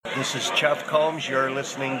This is Chuff Combs. You're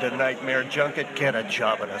listening to Nightmare Junket. Get a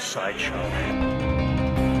job at a sideshow.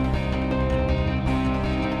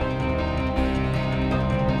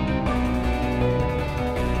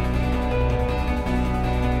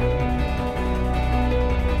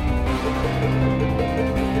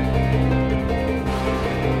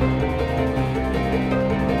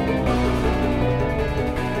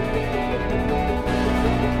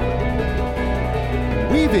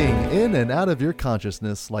 In and out of your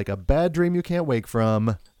consciousness like a bad dream you can't wake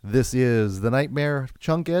from, this is the Nightmare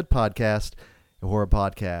Junkhead Podcast, a horror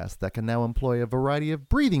podcast that can now employ a variety of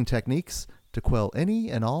breathing techniques to quell any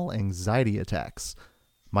and all anxiety attacks.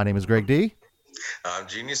 My name is Greg D. I'm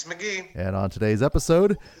Genius McGee. And on today's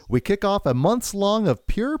episode, we kick off a months long of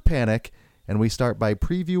pure panic, and we start by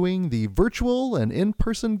previewing the virtual and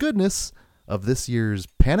in-person goodness of this year's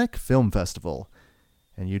Panic Film Festival.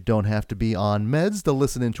 And you don't have to be on meds to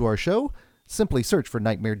listen into our show. Simply search for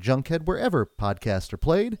Nightmare Junkhead wherever podcasts are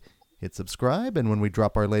played. Hit subscribe, and when we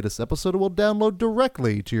drop our latest episode, it will download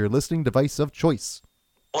directly to your listening device of choice.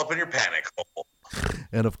 Up in your panic hole.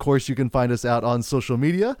 And of course, you can find us out on social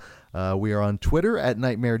media. We are on Twitter at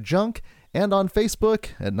Nightmare Junk and on Facebook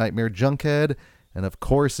at Nightmare Junkhead. And of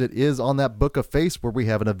course, it is on that Book of Face where we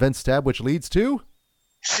have an events tab which leads to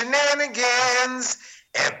Shenanigans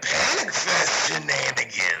and Panic Fest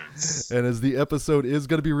shenanigans. And as the episode is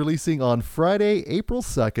going to be releasing on Friday, April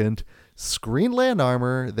 2nd, Screenland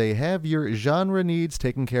Armor, they have your genre needs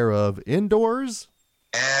taken care of indoors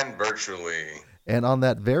and virtually. And on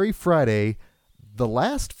that very Friday, the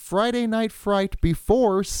last Friday night fright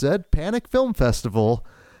before said Panic Film Festival,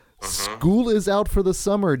 school is out for the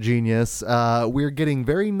summer, Genius. We're getting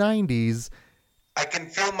very 90s. I can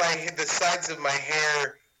feel the sides of my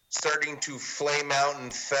hair starting to flame out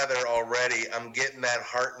and feather already. I'm getting that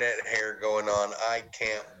Hartnett hair going on. I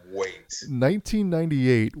can't wait.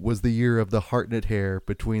 1998 was the year of the Hartnett hair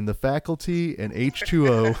between the faculty and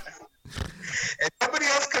H2O. And nobody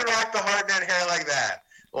else could rock the Hartnett hair like that.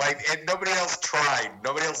 And nobody else tried.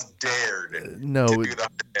 Nobody else dared to do the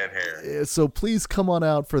Hartnett hair. So please come on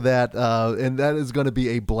out for that. And that is going to be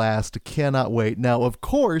a blast. Cannot wait. Now, of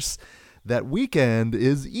course, that weekend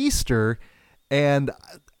is Easter. And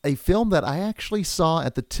a film that I actually saw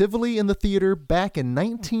at the Tivoli in the theater back in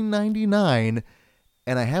 1999,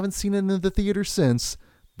 and I haven't seen it in the theater since,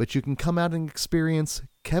 but you can come out and experience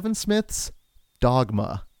Kevin Smith's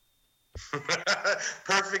Dogma.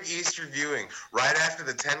 Perfect Easter viewing. Right after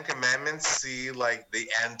the Ten Commandments, see the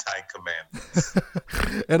anti-commandments.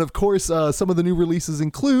 And of course, some of the new releases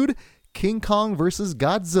include King Kong vs.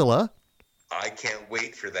 Godzilla. I can't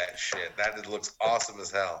wait for that shit. That looks awesome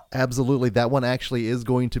as hell. Absolutely. That one actually is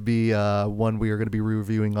going to be one we are going to be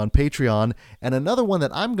reviewing on Patreon. And another one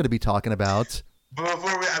that I'm going to be talking about. But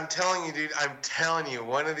I'm telling you, dude,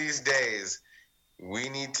 one of these days, we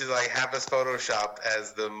need to have us photoshopped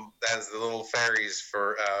as the little fairies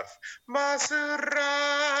for Masuraya,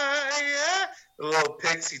 the little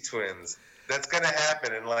pixie twins. That's going to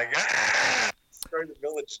happen and destroy the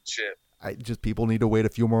village and shit. People need to wait a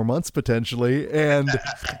few more months potentially. And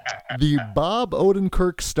the Bob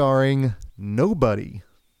Odenkirk starring Nobody.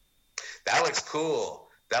 That looks cool.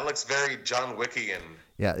 That looks very John Wickian.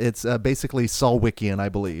 Yeah, it's basically Saul Wickian, I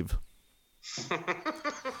believe.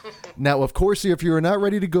 Now, of course, if you're not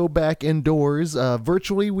ready to go back indoors,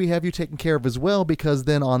 virtually we have you taken care of as well, because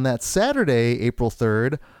then on that Saturday, April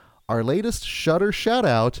 3rd, our latest Shudder shout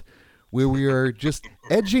out, where we are just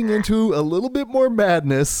edging into a little bit more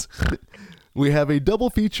madness. We have a double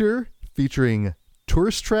feature featuring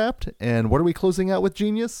Tourist Trapped, and what are we closing out with,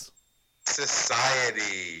 Genius?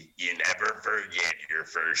 Society. You never forget your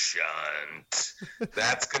first shunt.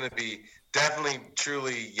 That's going to be definitely,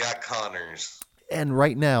 truly Yuck Connors. And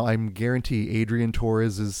right now, I'm guarantee Adrian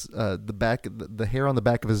Torres is the hair on the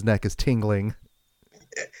back of his neck is tingling.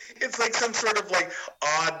 It's like some sort of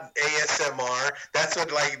odd ASMR. That's what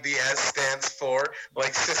the S stands for.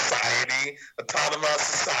 Society, autonomous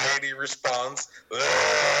society response.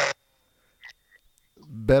 Ugh.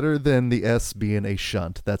 Better than the S being a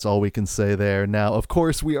shunt. That's all we can say there. Now, of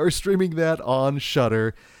course, we are streaming that on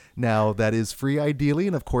Shudder. Now, that is free ideally,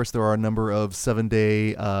 and of course, there are a number of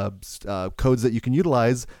 7-day codes that you can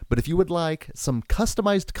utilize. But if you would like some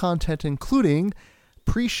customized content, including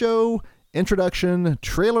pre-show, introduction,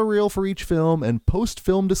 trailer reel for each film, and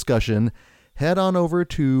post-film discussion, head on over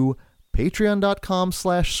to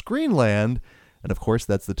patreon.com/Screenland. And of course,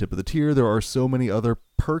 that's the tip of the tier. There are so many other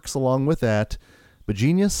perks along with that. But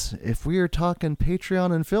Genius, if we are talking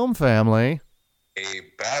Patreon and Film Family,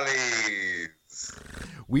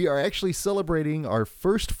 we are actually celebrating our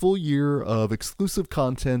first full year of exclusive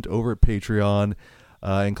content over at Patreon.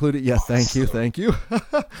 including thank you,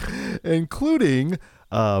 including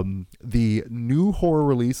the new horror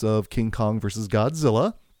release of King Kong versus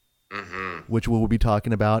Godzilla, which we'll be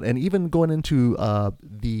talking about, and even going into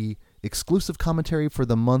the exclusive commentary for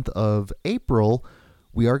the month of April.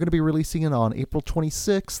 We are going to be releasing it on April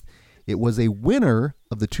 26th. It was a winner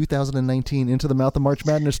of the 2019 Into the Mouth of March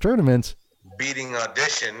Madness tournament. Beating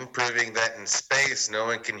Audition, proving that in space no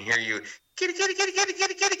one can hear you. Kitty, kitty, kitty, kitty,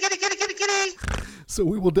 kitty, kitty, kitty, kitty, kitty, kitty. So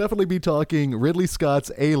we will definitely be talking Ridley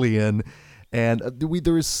Scott's Alien, and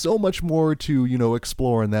there is so much more to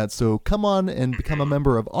explore in that. So come on and become a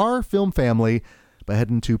member of our film family by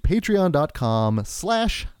heading to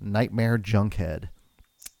patreon.com/nightmarejunkhead.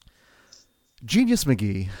 Genius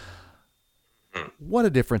McGee, what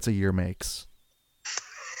a difference a year makes.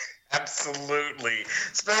 Absolutely.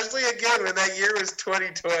 Especially again when that year was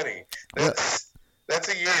 2020. That's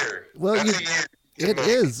a year. Well, that's a year. It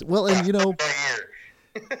is. Well, and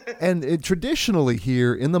and traditionally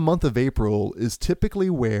here in the month of April is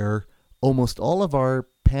typically where almost all of our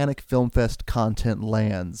Panic Film Fest content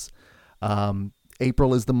lands.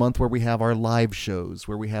 April is the month where we have our live shows,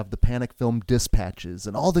 where we have the Panic Film Dispatches,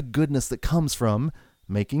 and all the goodness that comes from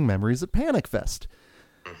making memories at Panic Fest.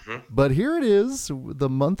 But here it is, the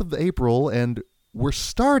month of April, and we're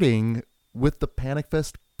starting with the Panic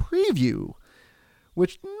Fest preview,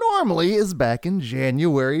 which normally is back in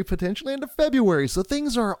January, potentially into February. So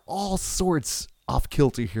things are all sorts off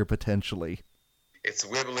kilter here, potentially. It's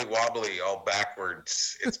wibbly wobbly, all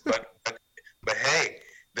backwards. But hey,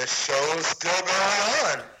 the show's still going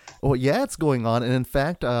on. Well, yeah, it's going on. And in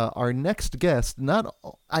fact, our next guest,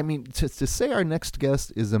 to say our next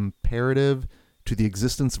guest is imperative to the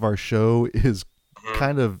existence of our show is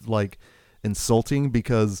kind of like insulting,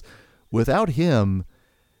 because without him,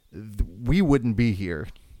 we wouldn't be here.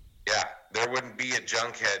 Yeah, there wouldn't be a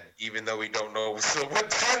Junkhead, even though we don't know what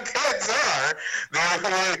Junkheads are.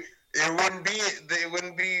 It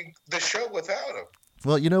wouldn't be the show without him.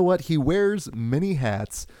 Well, you know what? He wears many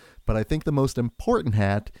hats, but I think the most important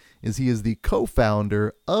hat is he is the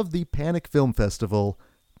co-founder of the Panic Film Festival.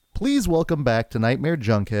 Please welcome back to Nightmare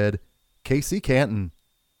Junkhead, Casey Canton.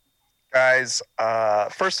 Guys,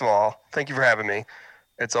 first of all, thank you for having me.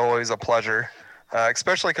 It's always a pleasure,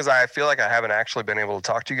 especially because I feel like I haven't actually been able to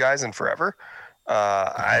talk to you guys in forever.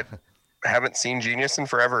 I haven't seen Genius in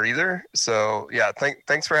forever either. So, yeah,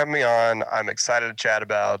 thanks for having me on. I'm excited to chat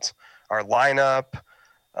about our lineup,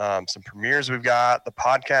 some premieres we've got, the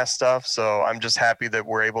podcast stuff. So I'm just happy that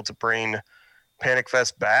we're able to bring Panic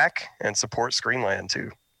Fest back and support Screenland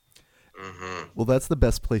too. Well, that's the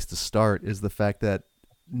best place to start, is the fact that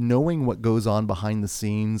knowing what goes on behind the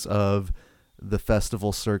scenes of the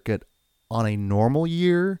festival circuit on a normal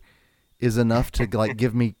year is enough to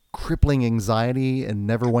give me crippling anxiety and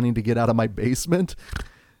never wanting to get out of my basement.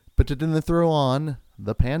 But to then throw on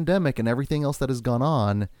the pandemic and everything else that has gone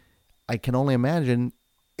on, I can only imagine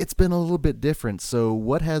it's been a little bit different. So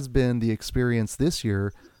what has been the experience this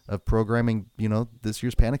year of programming, this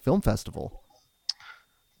year's Panic Film Festival?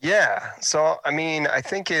 Yeah. So, I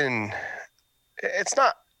think it's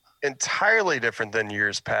not entirely different than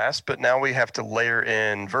years past, but now we have to layer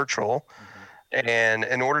in virtual. And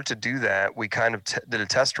in order to do that, we kind of did a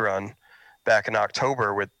test run back in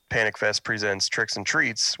October with Panic Fest Presents Tricks and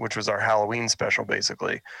Treats, which was our Halloween special,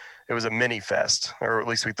 basically. It was a mini fest, or at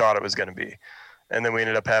least we thought it was going to be. And then we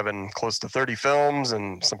ended up having close to 30 films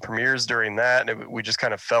and some premieres during that. And we just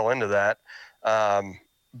kind of fell into that.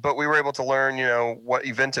 But we were able to learn, what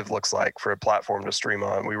Eventive looks like for a platform to stream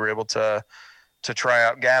on. We were able to try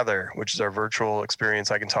out Gather, which is our virtual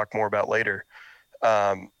experience I can talk more about later.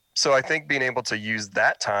 So I think being able to use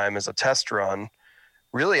that time as a test run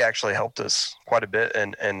really actually helped us quite a bit,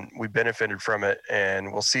 and we benefited from it,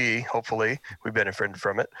 and we'll see, hopefully we benefited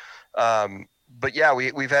from it. But yeah,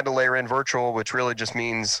 we've had to layer in virtual, which really just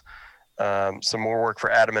means some more work for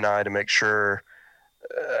Adam and I to make sure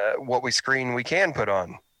what we screen we can put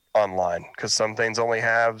on online, because some things only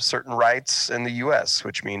have certain rights in the US,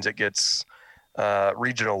 which means it gets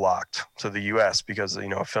regional locked to the US, because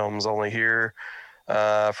a film's only here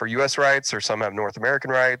for US rights, or some have North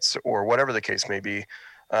American rights, or whatever the case may be.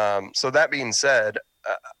 So that being said,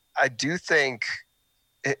 I do think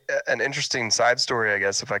an interesting side story, I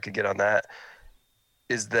guess, if I could get on that,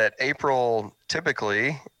 is that April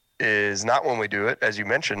typically is not when we do it, as you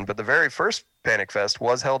mentioned, but the very first Panic Fest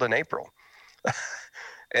was held in April.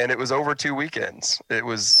 And it was over 2 weekends. It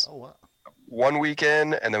was one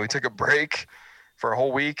weekend, and then we took a break for a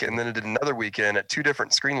whole week, and then it did another weekend at 2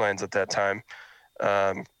 different Screenlands at that time.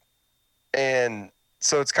 And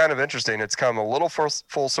so it's kind of interesting. It's come a little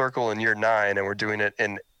full circle in year 9, and we're doing it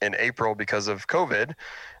in April because of COVID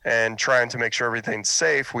and trying to make sure everything's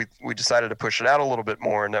safe. We decided to push it out a little bit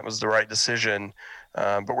more, and that was the right decision.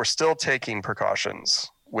 But we're still taking precautions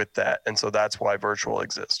with that. And so that's why virtual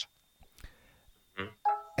exists.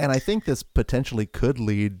 And I think this potentially could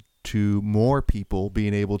lead to more people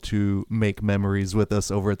being able to make memories with us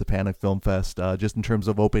over at the Panic Film Fest, just in terms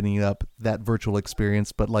of opening up that virtual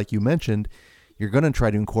experience. But like you mentioned, you're going to try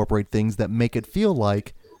to incorporate things that make it feel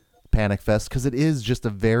like Panic Fest, because it is just a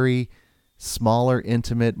very smaller,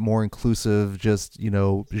 intimate, more inclusive, just,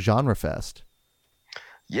 genre fest.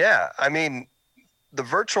 Yeah. I mean, the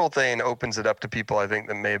virtual thing opens it up to people, I think,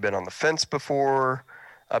 that may have been on the fence before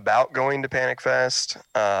about going to Panic Fest.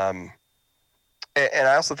 And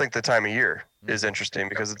I also think the time of year is interesting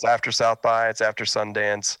because it's after South by, it's after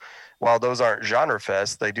Sundance. While those aren't genre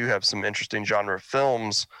fest, they do have some interesting genre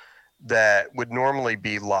films that would normally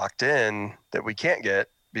be locked in that we can't get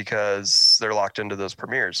because they're locked into those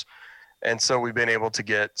premieres. And so we've been able to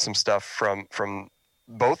get some stuff from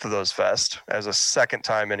both of those fests as a second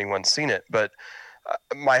time anyone's seen it. But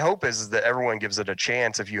my hope is that everyone gives it a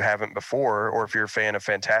chance if you haven't before, or if you're a fan of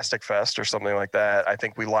Fantastic Fest or something like that. I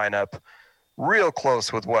think we line up real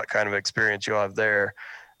close with what kind of experience you'll have there.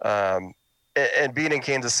 And being in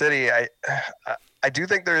Kansas City, I do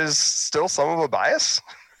think there is still some of a bias,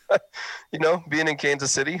 being in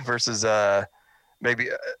Kansas City versus maybe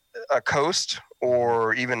a coast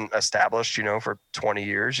or even established, for 20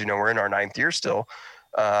 years. We're in our 9th year still,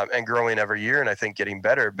 and growing every year, and I think getting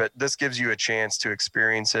better. But this gives you a chance to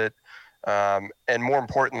experience it. And more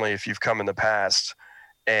importantly, if you've come in the past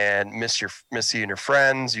and miss seeing your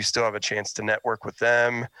friends, you still have a chance to network with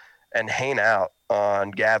them and hang out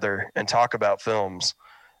on Gather and talk about films.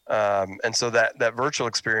 And so that virtual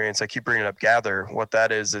experience, I keep bringing up Gather. What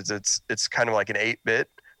that is it's kind of like an 8-bit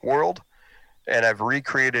world. And I've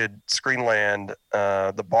recreated Screenland,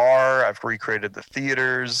 the bar, I've recreated the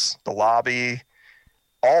theaters, the lobby,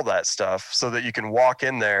 all that stuff, so that you can walk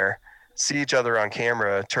in there, see each other on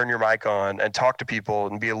camera, turn your mic on, and talk to people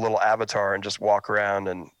and be a little avatar and just walk around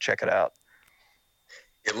and check it out.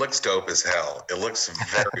 It looks dope as hell. It looks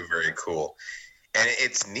very, very cool. And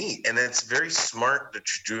it's neat. And it's very smart that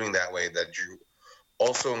you're doing that way, that you're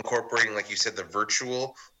also incorporating, like you said, the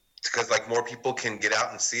virtual, because like more people can get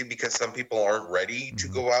out and see, because some people aren't ready to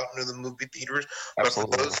go out into the movie theaters.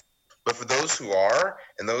 Absolutely. But for those who are,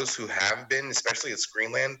 and those who have been, especially at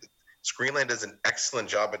Screenland does an excellent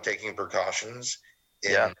job at taking precautions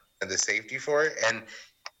and the safety for it. And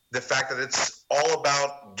the fact that it's all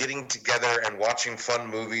about getting together and watching fun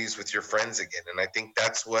movies with your friends again. And I think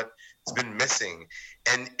that's what's been missing.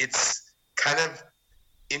 And it's kind of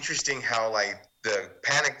interesting how like the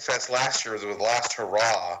Panic Fest last year was with Last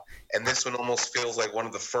Hurrah, and this one almost feels like one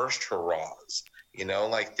of the first hurrahs.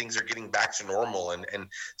 Like things are getting back to normal and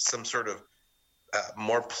some sort of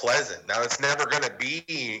more pleasant. Now, it's never going to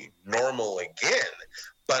be normal again,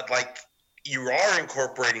 but like you are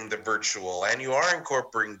incorporating the virtual and you are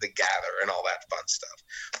incorporating the Gather and all that fun stuff.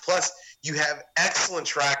 Plus, you have excellent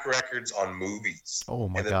track records on movies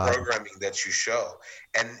and the programming that you show.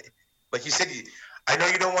 And like you said, I know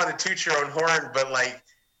you don't want to toot your own horn, but like,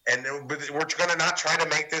 but we're going to not try to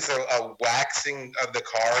make this a waxing of the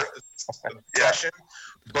car session,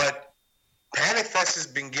 but Panic Fest has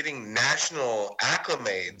been getting national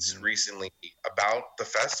acclamations recently about the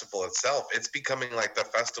festival itself. It's becoming like the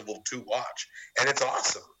festival to watch, and it's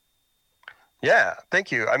awesome. Yeah,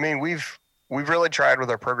 thank you. I mean, we've really tried with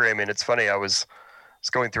our programming. It's funny, I was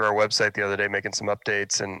going through our website the other day, making some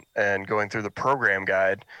updates and going through the program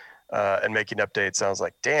guide and making updates. And I was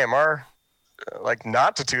like, damn,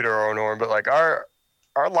 not to toot our own horn, but like our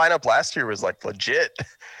lineup last year was like legit.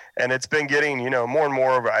 And it's been getting, more and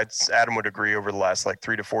more, Adam would agree, over the last like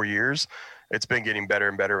 3 to 4 years, it's been getting better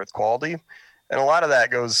and better with quality. And a lot of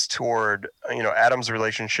that goes toward, Adam's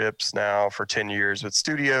relationships now for 10 years with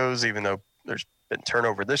studios, even though there's been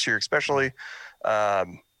turnover this year, especially.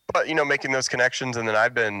 But, making those connections. And then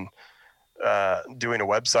I've been doing a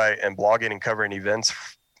website and blogging and covering events,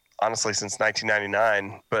 honestly, since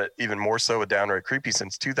 1999, but even more so with Downright Creepy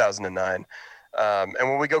since 2009. And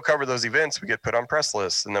when we go cover those events, we get put on press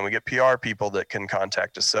lists, and then we get PR people that can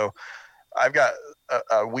contact us. So I've got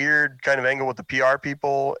a weird kind of angle with the PR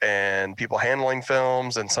people and people handling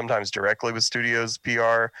films, and sometimes directly with studios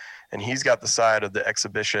PR. And he's got the side of the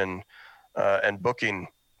exhibition and booking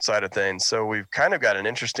side of things. So we've kind of got an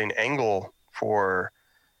interesting angle for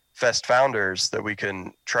Fest founders that we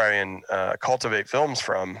can try and cultivate films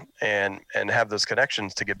from and have those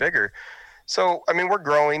connections to get bigger. So, I mean, we're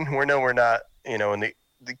growing. We're not, in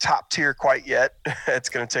the top tier quite yet. It's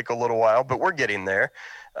going to take a little while, but we're getting there.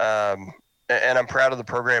 And I'm proud of the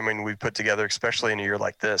programming we've put together, especially in a year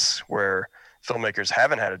like this, where filmmakers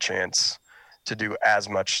haven't had a chance to do as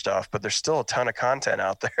much stuff, but there's still a ton of content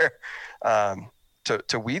out there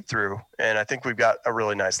to weed through. And I think we've got a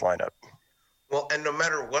really nice lineup. Well, and no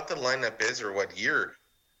matter what the lineup is or what year,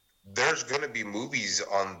 there's going to be movies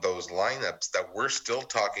on those lineups that we're still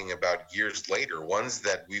talking about years later, ones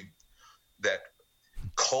that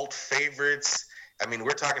cult favorites. I mean,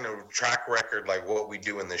 we're talking a track record like What We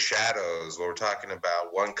Do in the Shadows. We're talking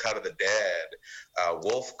about One Cut of the Dead,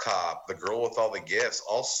 Wolf Cop, The Girl with All the Gifts,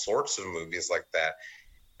 all sorts of movies like that.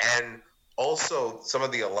 And also some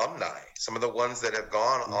of the alumni, some of the ones that have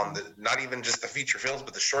gone on the, not even just the feature films,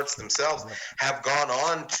 but the shorts themselves have gone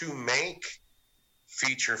on to make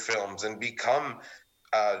feature films and become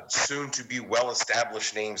soon to be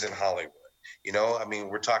well-established names in Hollywood. You know, I mean,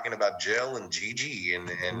 we're talking about Jill and Gigi and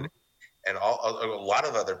a lot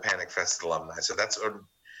of other Panic Fest alumni. So that's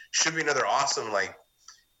should be another awesome like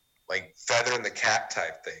feather in the cap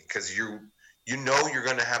type thing, because you know you're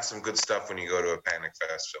going to have some good stuff when you go to a Panic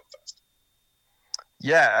Fest film fest.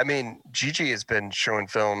 Yeah, I mean, Gigi has been showing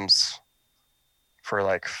films for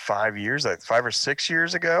like 5 years, like 5 or 6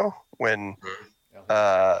 years ago, when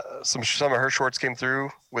some of her shorts came through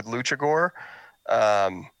with Lucha Gore.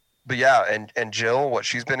 But yeah, and Jill, what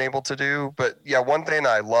she's been able to do. But yeah, one thing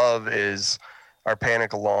I love is our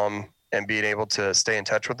Panic alum and being able to stay in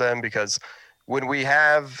touch with them, because when we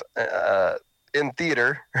have in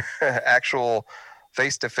theater actual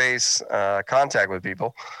face-to-face contact with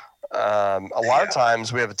people, a lot of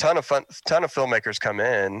times we have a ton of filmmakers come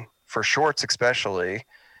in for shorts, especially.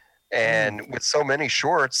 And with so many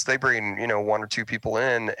shorts, they bring, 1 or 2 people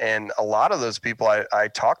in, and a lot of those people I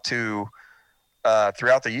talk to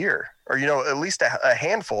throughout the year, or at least a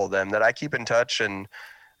handful of them that I keep in touch and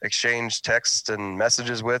exchange texts and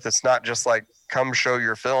messages with. It's not just like come show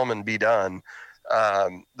your film and be done.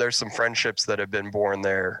 There's some friendships that have been born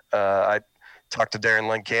there. I talked to Darren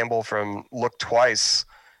Lynn Campbell from Look Twice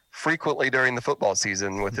frequently during the football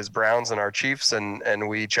season with his Browns and our Chiefs, and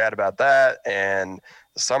we chat about that, and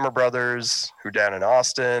the Summer Brothers, who down in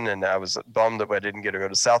Austin, and I was bummed that I didn't get to go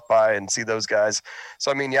to South by and see those guys.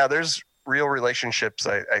 So I mean, yeah, there's real relationships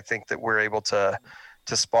I think that we're able to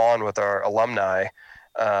spawn with our alumni.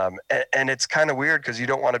 And it's kind of weird because you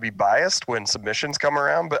don't want to be biased when submissions come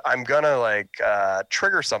around, but I'm gonna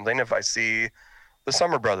trigger something if I see the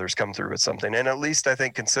Summer Brothers come through with something, and at least I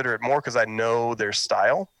think consider it more because I know their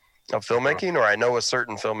style of filmmaking, or I know a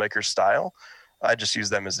certain filmmaker's style. I just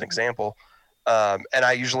use them as an example, and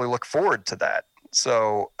I usually look forward to that.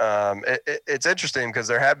 So it's interesting because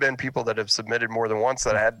there have been people that have submitted more than once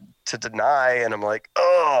that I had to deny, and I'm like,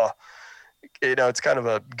 oh, it's kind of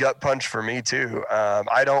a gut punch for me too.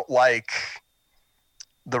 I don't like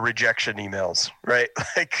the rejection emails, right?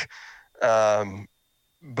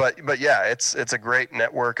 But yeah, it's a great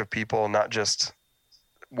network of people, not just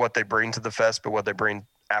what they bring to the fest, but what they bring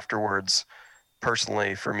afterwards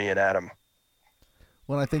personally for me and Adam.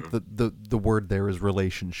 Well, I think the word there is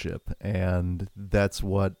relationship, and that's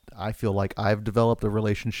what I feel like I've developed a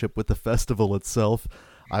relationship with the festival itself.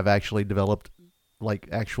 I've actually developed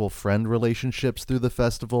actual friend relationships through the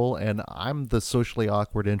festival, and I'm the socially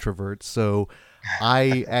awkward introvert, so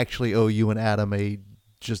I actually owe you and Adam a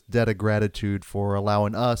just debt of gratitude for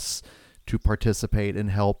allowing us to participate and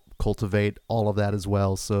help cultivate all of that as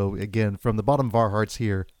well. So again, from the bottom of our hearts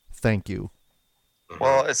here, thank you.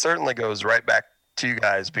 Well, it certainly goes right back to you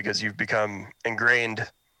guys, because you've become ingrained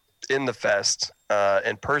in the fest,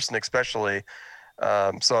 in person especially.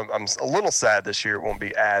 So I'm a little sad this year it won't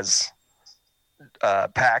be as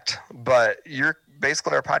packed, but you're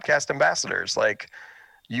basically our podcast ambassadors.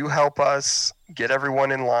 You help us get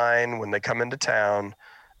everyone in line when they come into town,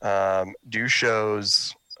 do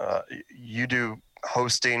shows, you do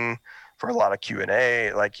hosting for a lot of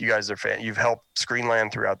Q&A. You guys are you've helped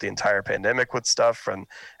Screenland throughout the entire pandemic with stuff and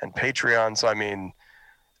Patreon. So I mean,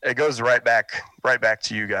 it goes right back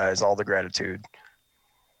to you guys, all the gratitude.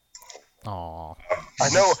 Aww. I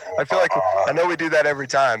know we do that every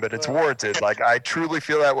time, but it's warranted. I truly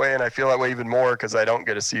feel that way, and I feel that way even more because I don't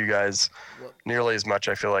get to see you guys nearly as much,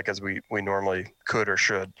 I feel like, as we normally could or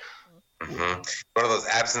should. Mm-hmm. One of those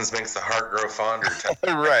absence makes the heart grow fonder.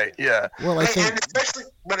 Right, yeah. Well, and especially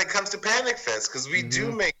when it comes to Panic Fest, because we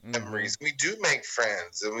do make memories, we do make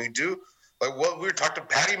friends, and we do, what we were talking to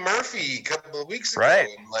Patty Murphy a couple of weeks ago. Right.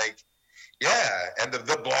 And yeah, and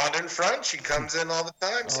the blonde in front, she comes in all the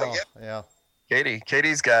time. So yeah.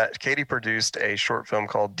 Katie produced a short film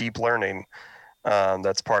called Deep Learning.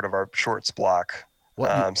 That's part of our shorts block.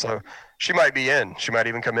 So she might be in. She might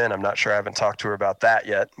even come in. I'm not sure. I haven't talked to her about that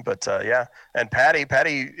yet. But yeah. And Patty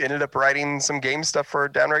ended up writing some game stuff for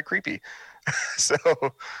Downright Creepy. So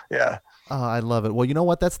yeah. I love it. Well, you know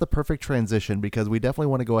what? That's the perfect transition because we definitely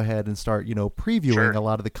want to go ahead and start, previewing a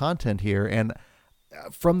lot of the content here. And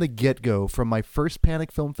from the get-go, from my first Panic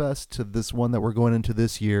Film Fest to this one that we're going into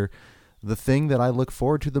this year, the thing that I look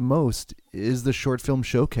forward to the most is the short film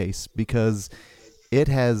showcase because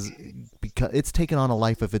it's taken on a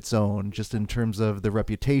life of its own just in terms of the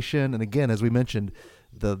reputation. And again, as we mentioned,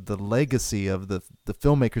 the legacy of the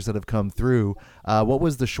filmmakers that have come through. What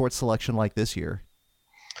was the short selection like this year?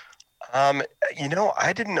 I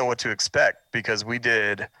didn't know what to expect because we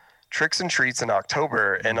did Tricks and Treats in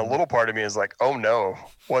October, and a little part of me is like, oh no,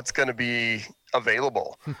 what's going to be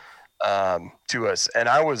available to us? And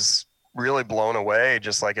I was really blown away,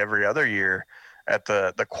 just like every other year, at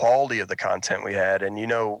the quality of the content we had. And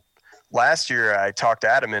last year I talked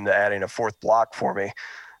Adam into adding a fourth block for me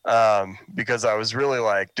because I was really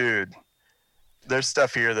like, dude, there's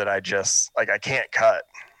stuff here that I just I can't cut.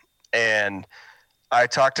 And I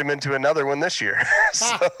talked him into another one this year.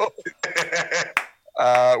 So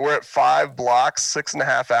we're at 5 blocks,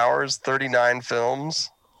 6.5 hours, 39 films.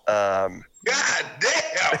 God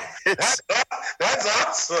damn! That's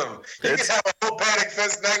awesome. You could have a whole Panic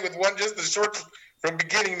Fest night with just the shorts from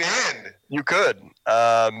beginning to end. You could.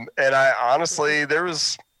 And I honestly, there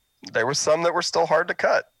was some that were still hard to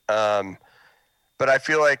cut. But I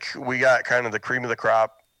feel like we got kind of the cream of the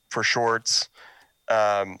crop for shorts.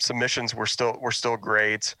 Submissions were still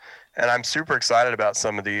great, and I'm super excited about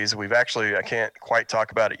some of these. I can't quite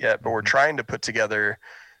talk about it yet, but we're trying to put together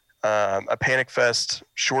a Panic Fest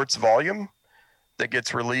shorts volume that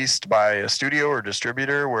gets released by a studio or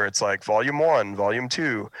distributor where it's like volume 1, volume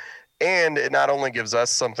 2, and it not only gives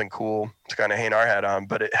us something cool to kind of hang our hat on,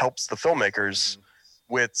 but it helps the filmmakers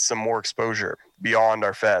with some more exposure beyond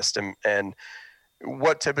our fest. And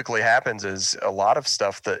what typically happens is a lot of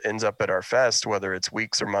stuff that ends up at our fest, whether it's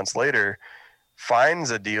weeks or months later,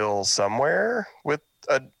 finds a deal somewhere with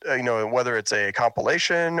whether it's a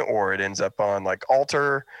compilation or it ends up on like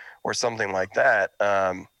Alter or something like that.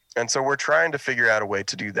 And so we're trying to figure out a way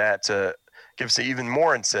to do that to give us even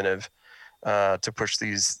more incentive to push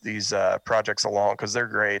these projects along because they're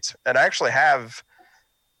great. And I actually have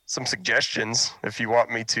some suggestions if you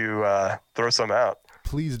want me to throw some out.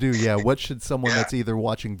 Please do. Yeah. What should someone that's either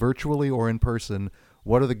watching virtually or in person,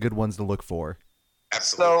 what are the good ones to look for?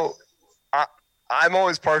 Absolutely. So I'm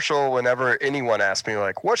always partial whenever anyone asks me,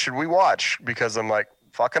 like, what should we watch? Because I'm like,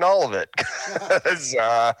 fucking all of it.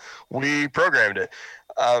 We programmed it.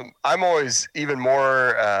 I'm always even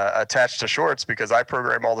more attached to shorts because I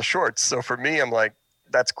program all the shorts. So for me, I'm like,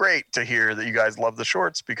 that's great to hear that you guys love the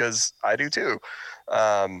shorts because I do too.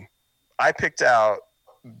 I picked out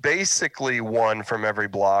basically one from every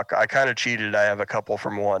block. I kind of cheated. I have a couple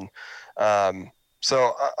from one.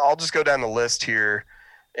 So I'll just go down the list here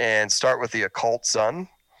and start with The Occult Sun.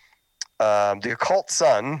 The Occult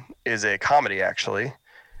Sun is a comedy, actually,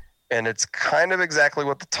 and it's kind of exactly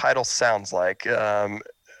what the title sounds like. I'm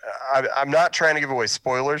not trying to give away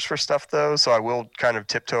spoilers for stuff, though, so I will kind of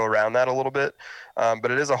tiptoe around that a little bit.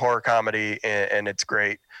 But it is a horror comedy, and it's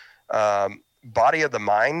great. Body of the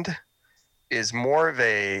Mind is more of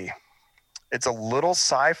it's a little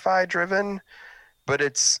sci-fi driven, but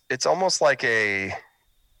it's almost like I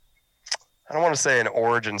don't want to say an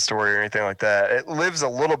origin story or anything like that. It lives a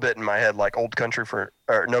little bit in my head like No Country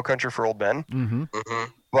for Old Men,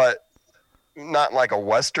 but not like a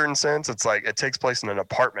Western sense. It's like it takes place in an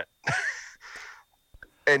apartment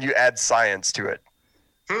and you add science to it.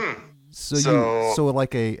 So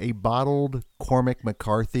like a bottled Cormac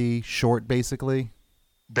McCarthy short, basically.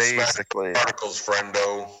 Basically, articles,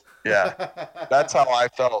 friendo. Yeah, that's how I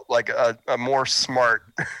felt. Like a more smart,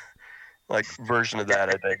 like version of that.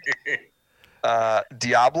 I think.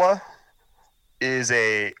 Diabla is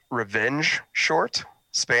a revenge short,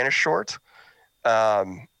 Spanish short.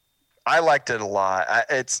 I liked it a lot.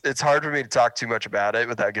 It's hard for me to talk too much about it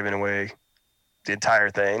without giving away the entire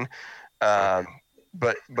thing.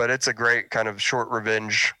 But it's a great kind of short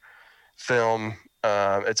revenge film.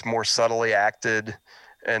 It's more subtly acted.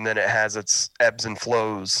 And then it has its ebbs and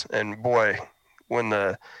flows. And boy, when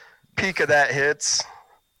the peak of that hits,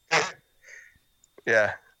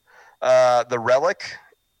 yeah. The Relic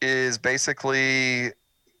is basically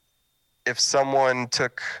if someone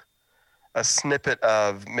took a snippet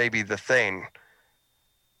of maybe The Thing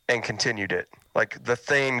and continued it. Like The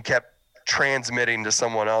Thing kept transmitting to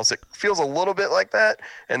someone else. It feels a little bit like that.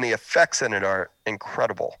 And the effects in it are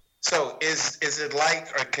incredible. So is it like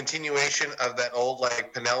a continuation of that old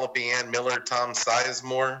like Penelope Ann Miller, Tom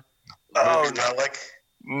Sizemore movie Relic?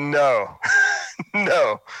 No,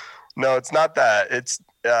 no, it's not that. It's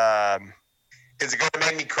Is it going to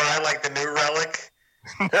make me cry like the new Relic?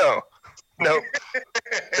 no.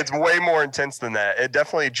 It's way more intense than that. It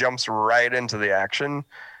definitely jumps right into the action,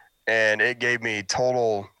 and it gave me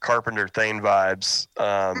total Carpenter Thane vibes.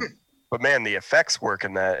 But man, the effects work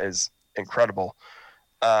in that is incredible.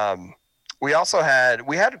 We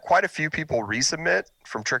had quite a few people resubmit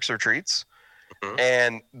from Tricks or Treats,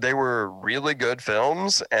 and they were really good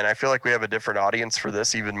films. And I feel like we have a different audience for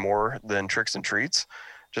this even more than Tricks and Treats,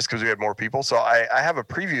 just because we had more people. So I have a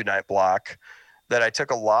preview night block that I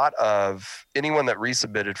took a lot of anyone that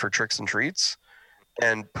resubmitted for Tricks and Treats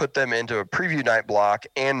and put them into a preview night block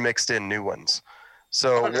and mixed in new ones.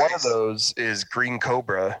 So one of those is Green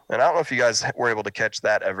Cobra, and I don't know if you guys were able to catch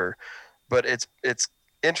that ever, but it's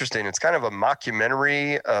interesting. It's kind of a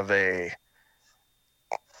mockumentary of a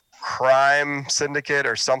crime syndicate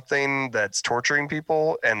or something that's torturing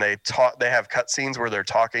people, and they have cutscenes where they're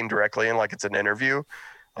talking directly in like it's an interview,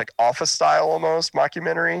 like Office style almost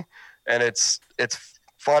mockumentary, and it's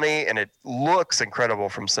funny and it looks incredible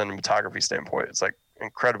from cinematography standpoint. It's like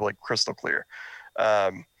incredibly crystal clear.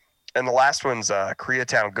 And the last one's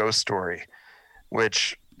Koreatown Ghost Story,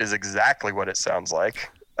 which is exactly what it sounds like.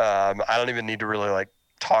 I don't even need to really like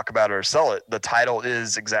talk about it or sell it. The title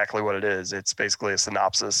is exactly what it is. It's basically a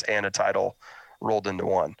synopsis and a title rolled into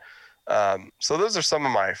one. So those are some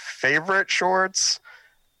of my favorite shorts.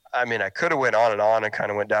 I mean, I could have went on and kind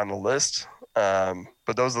of went down the list.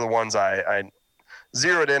 But those are the ones I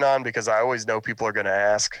zeroed in on because I always know people are going to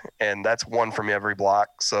ask, and that's one from every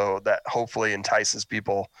block. So that hopefully entices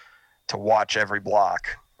people to watch every block.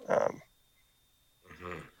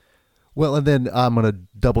 Well, and then I'm going to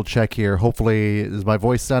double check here. Hopefully, is my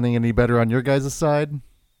voice sounding any better on your guys' side?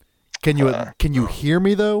 Can you hear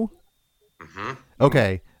me though? Mm-hmm.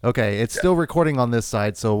 Okay. It's still recording on this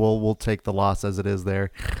side, so we'll take the loss as it is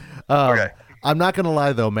there. Okay. I'm not gonna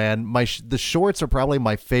lie though, man. The shorts are probably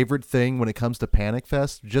my favorite thing when it comes to Panic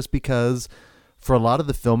Fest, just because for a lot of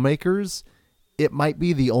the filmmakers, it might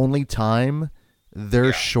be the only time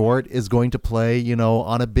their short is going to play,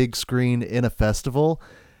 on a big screen in a festival.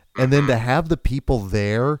 And then to have the people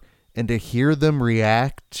there and to hear them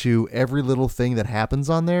react to every little thing that happens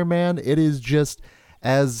on there, man, it is just,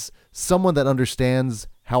 as someone that understands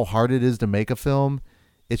how hard it is to make a film,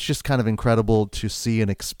 it's just kind of incredible to see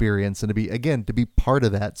and experience and to be part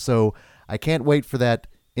of that. So I can't wait for that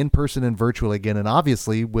in person and virtual again. And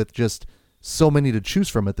obviously with just so many to choose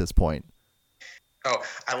from at this point. Oh,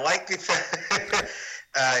 I like the fact.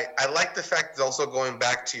 I like the fact that also going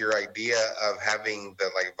back to your idea of having the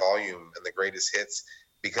like volume and the greatest hits,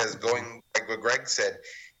 because going like what Greg said,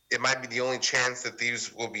 it might be the only chance that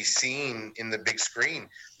these will be seen in the big screen.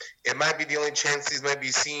 It might be the only chance these might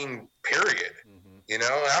be seen, period.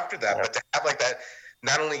 After that. But to have like that,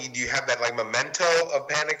 not only do you have that like memento of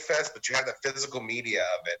Panic Fest, but you have the physical media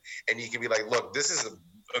of it, and you can be like, look, this is a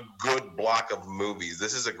good block of movies.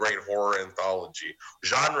 This is a great horror anthology,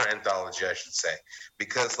 genre anthology, I should say,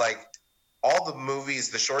 because like all the movies,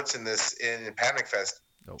 the shorts in Panic Fest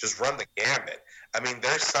just run the gamut. I mean,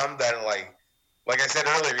 there's some that like I said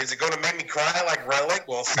earlier, is it going to make me cry like Relic?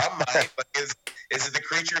 Well, some might, but is it the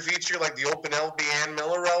creature feature like the old Penelope Ann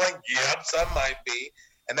Miller Relic? Yep, some might be.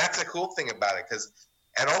 And that's a cool thing about it,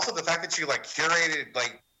 and also the fact that you like curated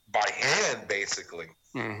like by hand, basically.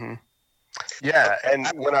 Mm-hmm. Yeah, and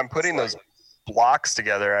when I'm putting those blocks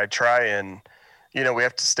together, I try and, we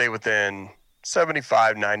have to stay within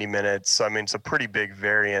 75, 90 minutes. So, I mean, it's a pretty big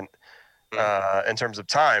variant in terms of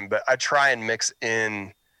time, but I try and mix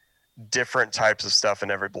in different types of stuff in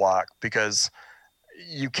every block, because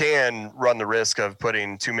you can run the risk of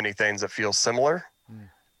putting too many things that feel similar.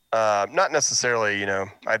 Not necessarily,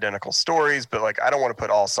 identical stories, but like I don't want to put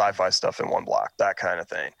all sci-fi stuff in one block, that kind of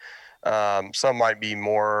thing. Some might be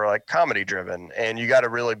more like comedy driven, and you got to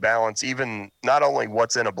really balance even not only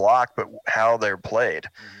what's in a block, but how they're played.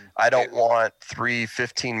 I don't want 3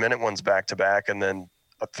 15-minute ones back to back and then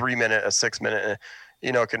a 3-minute, a 6-minute,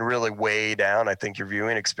 it can really weigh down, I think, your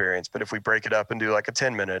viewing experience. But if we break it up and do like a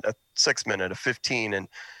 10-minute, a 6-minute, a 15,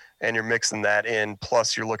 and you're mixing that in,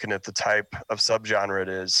 plus you're looking at the type of subgenre it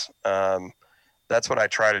is, that's what I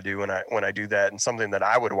try to do when I do that, and something that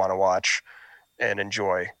I would want to watch and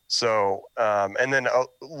enjoy. So, and then a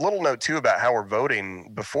little note too about how we're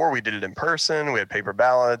voting. Before we did it in person, we had paper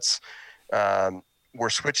ballots. We're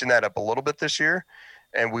switching that up a little bit this year,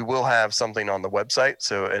 and we will have something on the website.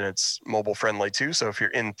 So, and it's mobile friendly too. So if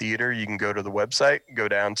you're in theater, you can go to the website, go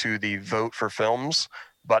down to the Vote for Films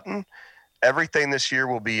button. Everything this year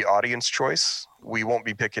will be audience choice. We won't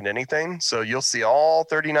be picking anything. So you'll see all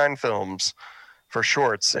 39 films for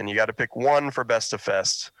shorts, and you got to pick one for Best of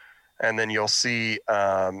Fest. And then you'll see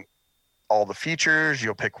all the features.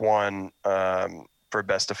 You'll pick one for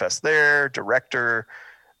Best of Fest there, director,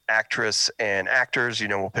 actress, and actors.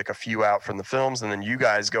 We'll pick a few out from the films, and then you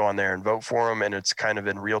guys go on there and vote for them, and it's kind of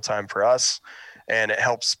in real time for us. And it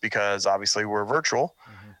helps because obviously we're virtual.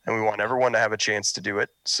 And we want everyone to have a chance to do it.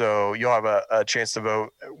 So you'll have a chance to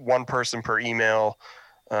vote, one person per email.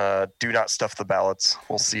 Do not stuff the ballots.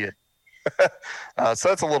 We'll see it. So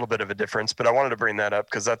that's a little bit of a difference, but I wanted to bring that up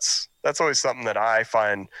because that's always something that I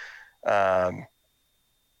find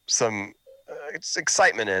some it's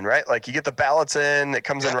excitement in, right? Like you get the ballots in, it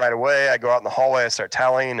comes in right away. I go out in the hallway, I start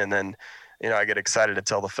tallying, and then, I get excited to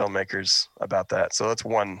tell the filmmakers about that. So that's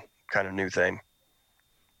one kind of new thing.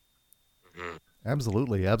 Mm-hmm.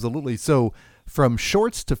 Absolutely. So from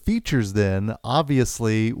shorts to features, then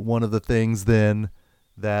obviously one of the things then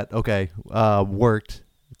that worked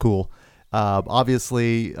cool.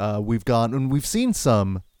 Obviously, we've gone and we've seen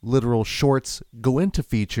some literal shorts go into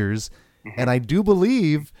features, and I do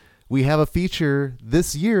believe we have a feature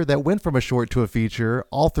this year that went from a short to a feature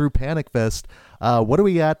all through Panic Fest. What do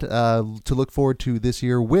we got to look forward to this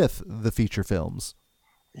year with the feature films?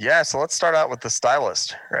 Yeah, so let's start out with The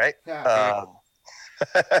Stylist, right?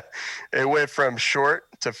 It went from short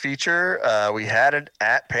to feature. We had it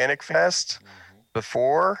at Panic Fest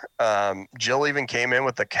before. Jill even came in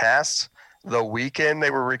with the cast the weekend they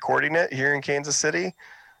were recording it here in Kansas City.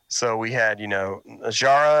 So we had,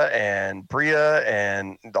 Najara and Bria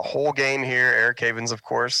and the whole gang here, Eric Havens, of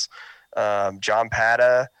course, John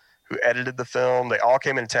Pata, who edited the film. They all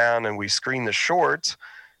came into town and we screened the short.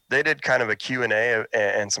 They did kind of a Q&A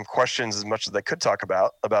and some questions as much as they could talk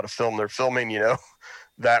about a film they're filming,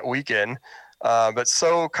 that weekend. But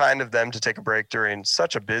so kind of them to take a break during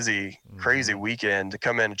such a busy, crazy weekend to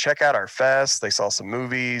come in and check out our fest. They saw some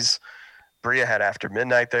movies. Bria had After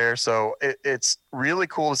Midnight there. So it's really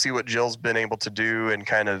cool to see what Jill's been able to do and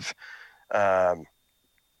kind of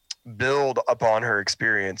build upon her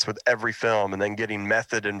experience with every film and then getting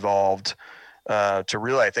method involved to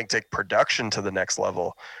really, I think, take production to the next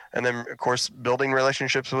level. And then, of course, building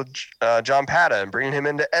relationships with John Pata and bringing him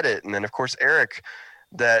in to edit. And then, of course, Eric,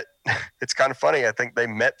 that it's kind of funny. I think they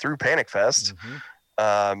met through Panic Fest.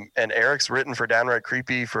 And Eric's written for Downright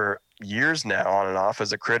Creepy for years now, on and off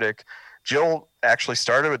as a critic. Jill actually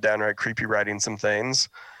started with Downright Creepy writing some things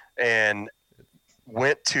and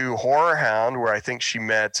went to Horror Hound, where I think she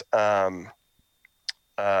met, wow,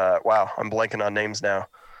 I'm blanking on names now.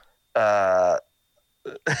 I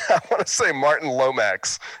want to say Martin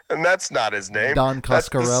Lomax, and that's not his name. Don Coscarelli. That's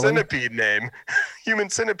the centipede name, human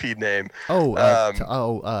centipede name.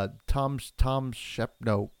 Tom Shep.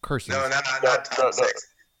 No, Curses. No, not Tom Six.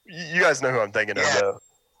 You guys know who I'm thinking of, though.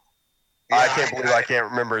 Yeah, I can't believe I can't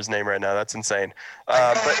remember his name right now. That's insane.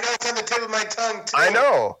 I know it's on the tip of my tongue, too. I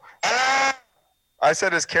know. I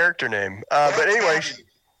said his character name. But anyway,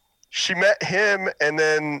 she met him and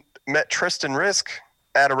then met Tristan Risk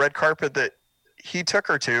at a red carpet that he took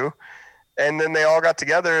her to. And then they all got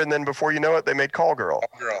together. And then before you know it, they made Call Girl.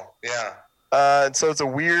 Call Girl, yeah. And so it's a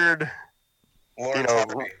weird,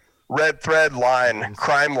 red thread line,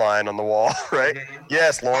 crime line on the wall, right?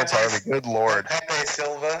 Yes, Lawrence Harvey. Good Lord. Pepe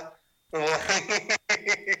Silva.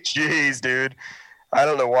 Jeez, dude. I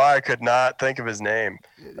don't know why I could not think of his name.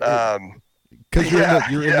 Because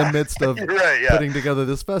you're in the midst of putting together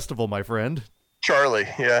this festival, my friend. Charlie,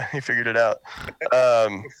 yeah, he figured it out.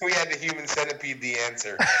 We had the human centipede the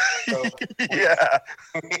answer. So. Yeah.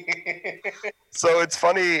 So it's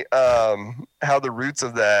funny how the roots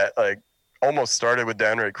of that almost started with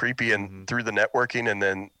Downright Creepy and through the networking and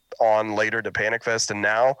then on later to Panic Fest. And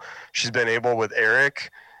now she's been able with Eric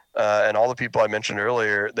and all the people I mentioned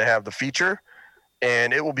earlier, they have the feature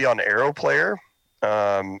and it will be on Arrow Player.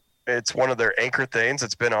 It's one of their anchor things.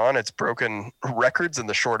 It's been on. It's broken records in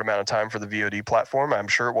the short amount of time for the VOD platform. I'm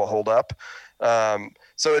sure it will hold up.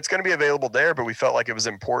 So it's going to be available there, but we felt like it was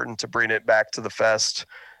important to bring it back to the fest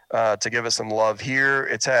to give it some love here.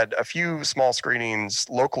 It's had a few small screenings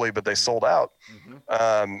locally, but they sold out.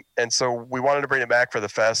 And so we wanted to bring it back for the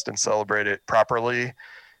fest and celebrate it properly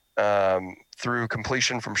through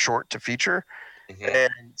completion from short to feature.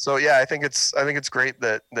 And so, yeah, I think it's great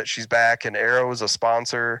that she's back, and Arrow is a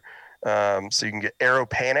sponsor. So you can get Arrow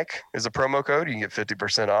Panic is a promo code. You can get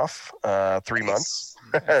 50% off 3 months.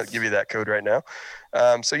 I'll give you that code right now.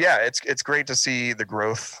 So yeah, it's great to see the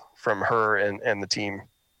growth from her and the team.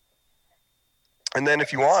 And then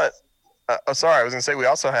if you want, I was going to say, we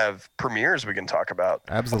also have premieres we can talk about.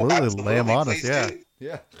 Absolutely. Lay them on us. Yeah.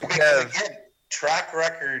 Yeah. Because again, track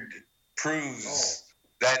record proves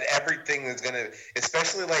that everything is gonna,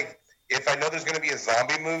 especially like if I know there's gonna be a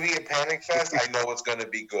zombie movie at Panic Fest, I know it's gonna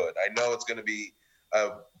be good. I know it's gonna be a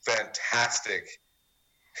fantastic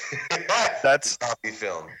zombie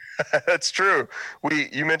film. That's true.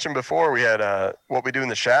 You mentioned before we had What We Do in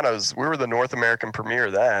the Shadows. We were the North American premiere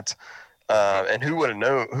of that. And who would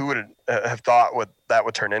have thought what that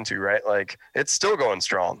would turn into, right? Like it's still going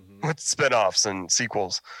strong with spinoffs and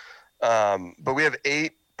sequels. But we have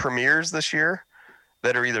 8 premieres this year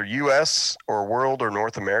that are either US or world or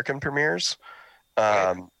North American premieres.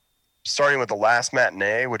 Starting with the last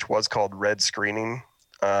matinee, which was called Red Screening.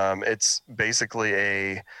 It's basically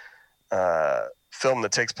a film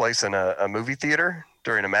that takes place in a movie theater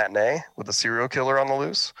during a matinee with a serial killer on the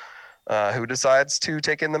loose who decides to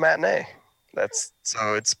take in the matinee.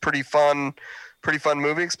 So it's pretty fun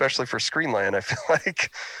movie, especially for Screenland, I feel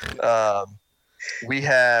like. We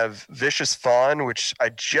have Vicious Fun, which I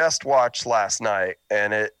just watched last night,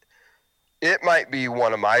 and it might be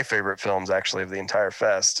one of my favorite films actually of the entire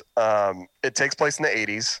fest. It takes place in the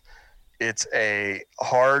 80s. It's a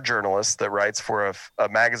horror journalist that writes for a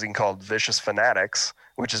magazine called Vicious Fanatics,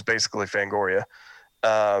 which is basically Fangoria.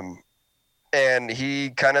 And he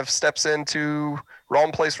kind of steps into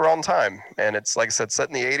wrong place, wrong time. And it's, like I said, set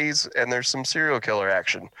in the 80s, and there's some serial killer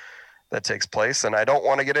action that takes place. And I don't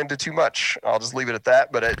want to get into too much. I'll just leave it at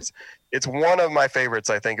that. But it's one of my favorites,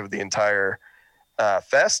 I think, of the entire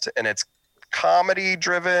fest. And it's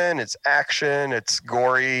comedy-driven. It's action. It's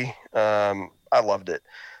gory. I loved it.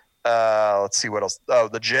 Let's see what else. Oh,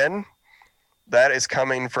 The Gin. That is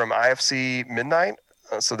coming from IFC Midnight.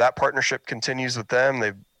 So that partnership continues with them.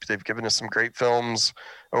 They've given us some great films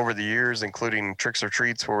over the years, including Tricks or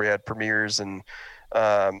Treats, where we had premieres, and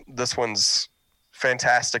this one's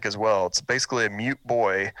fantastic as well. It's basically a mute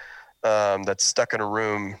boy that's stuck in a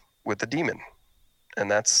room with a demon,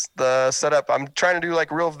 and that's the setup. I'm trying to do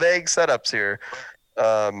like real vague setups here,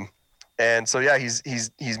 and so yeah,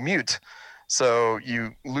 he's mute, so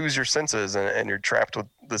you lose your senses and you're trapped with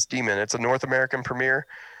this demon. It's a North American premiere.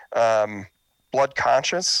 Blood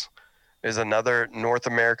Conscious is another North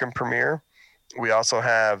American premiere. We also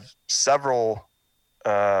have several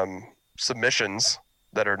submissions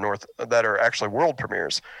that are actually world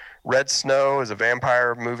premieres. Red Snow is a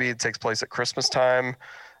vampire movie. It takes place at Christmas time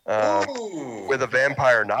with a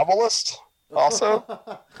vampire novelist also.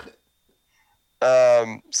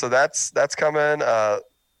 So that's coming.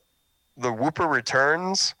 The Whooper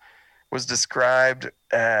Returns was described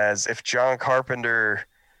as if John Carpenter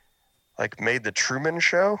made the Truman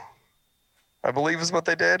Show, I believe is what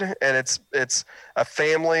they did. And it's a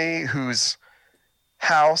family whose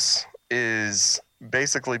house is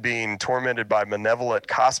basically being tormented by malevolent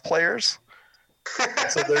cosplayers.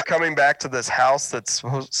 So they're coming back to this house that's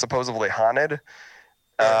supposedly haunted.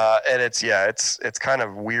 And it's kind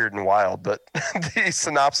of weird and wild, but the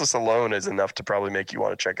synopsis alone is enough to probably make you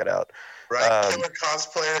want to check it out. Right. Killer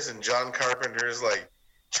cosplayers and John Carpenter's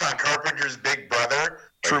big brother.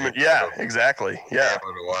 Truman, yeah, exactly. Yeah. I'm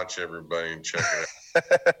going to watch everybody and check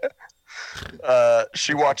it out.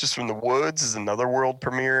 She Watches from the Woods is another world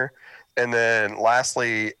premiere. And then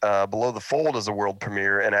lastly, Below the Fold is a world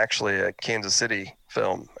premiere and actually a Kansas City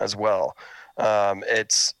film as well.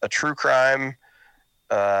 It's a true crime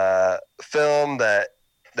film that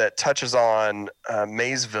touches on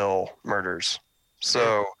Maysville murders.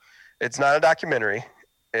 So it's not a documentary.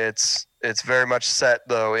 It's very much set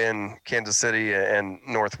though in Kansas City and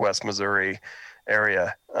Northwest Missouri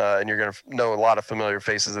area, and you're going to know a lot of familiar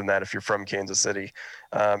faces in that if you're from Kansas City,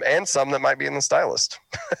 and some that might be in The Stylist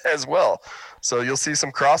as well. So you'll see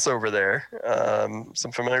some crossover there,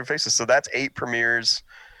 some familiar faces. So that's 8 premieres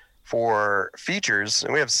for features,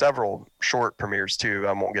 and we have several short premieres too.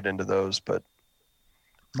 I won't get into those, but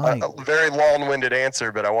a very long-winded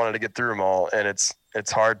answer, but I wanted to get through them all, and it's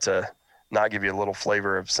hard to not give you a little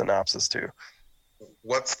flavor of synopsis too.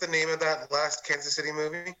 What's the name of that last Kansas City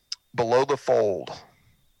movie? Below the Fold.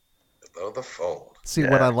 Below the Fold. See,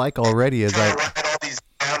 what I like already is I write all these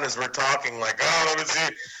down as we're talking, let me see.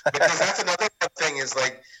 Because that's another thing is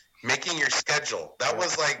making your schedule. That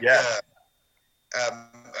was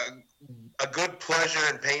a good pleasure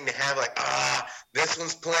and pain to have. This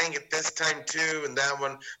one's playing at this time too, and that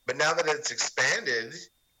one. But now that it's expanded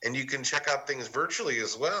and you can check out things virtually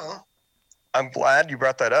as well. I'm glad you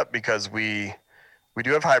brought that up because we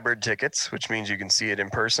do have hybrid tickets, which means you can see it in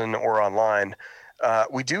person or online.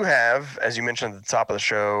 We do have, as you mentioned at the top of the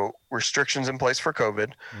show, restrictions in place for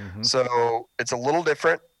COVID. Mm-hmm. So it's a little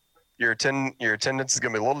different. Your attendance is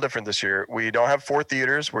going to be a little different this year. We don't have 4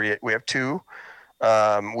 theaters. We have 2.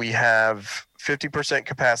 We have 50%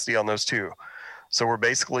 capacity on those two. So we're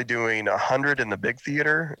basically doing 100 in the big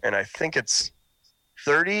theater, and I think it's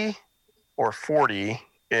 30 or 40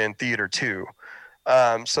 in theater 2.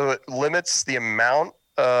 So it limits the amount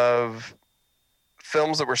of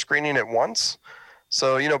films that we're screening at once.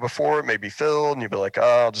 So, before it may be filled and you'd be like,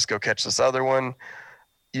 oh, I'll just go catch this other one.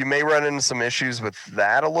 You may run into some issues with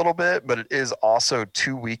that a little bit, but it is also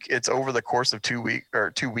it's over the course of 2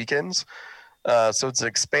 weekends. So it's an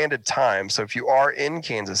expanded time. So if you are in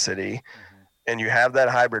Kansas City and you have that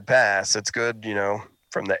hybrid pass, it's good,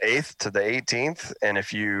 from the 8th to the 18th. And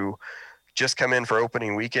if you just come in for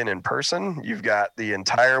opening weekend in person, you've got the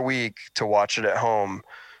entire week to watch it at home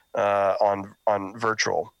on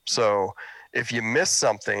virtual. So if you miss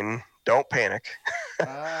something, don't panic.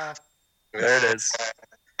 There it is.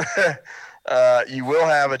 You will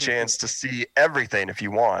have a chance to see everything if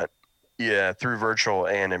you want, through virtual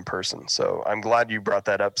and in person. So I'm glad you brought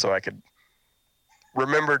that up so I could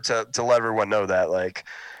remember to let everyone know that, like,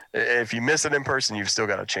 if you miss it in person, you've still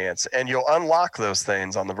got a chance, and you'll unlock those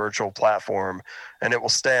things on the virtual platform, and it will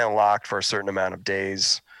stay unlocked for a certain amount of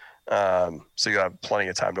days. So you'll have plenty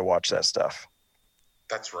of time to watch that stuff.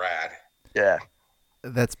 That's rad. Yeah.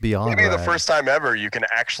 That's beyond Maybe rad. the first time ever you can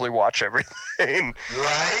actually watch everything.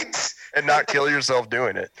 Right? And not kill yourself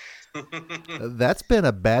doing it. That's been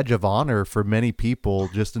a badge of honor for many people,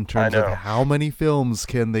 just in terms of how many films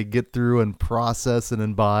can they get through and process and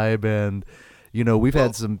imbibe. And, we've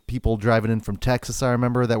had some people driving in from Texas, I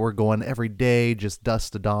remember, that were going every day, just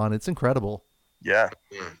dusk to dawn. It's incredible. Yeah.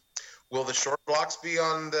 Will the short blocks be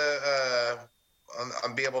on the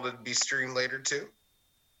be able to be streamed later too?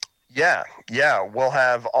 Yeah. We'll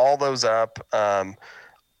have all those up.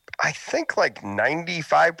 I think like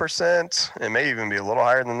 95%, it may even be a little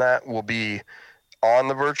higher than that, will be on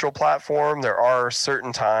the virtual platform. There are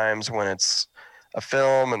certain times when it's a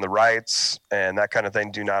film and the rights and that kind of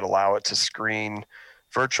thing do not allow it to screen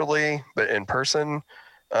virtually, but in person.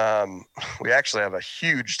 We actually have a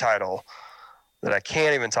huge title that I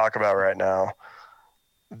can't even talk about right now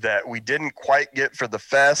that we didn't quite get for the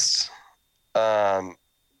fest.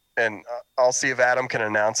 And I'll see if Adam can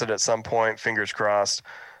announce it at some point, fingers crossed,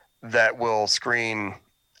 that will screen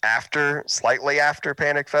slightly after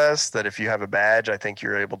Panic Fest, that if you have a badge, I think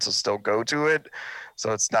you're able to still go to it.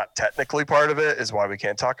 So it's not technically part of it, is why we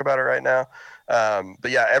can't talk about it right now.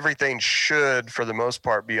 But yeah, everything should, for the most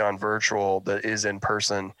part, be on virtual that is in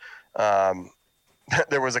person.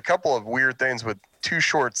 There was a couple of weird things with 2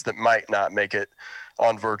 shorts that might not make it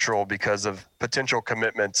on virtual because of potential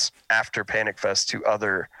commitments after Panic Fest to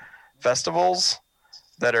other festivals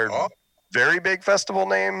that are very big festival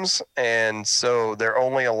names. And so they're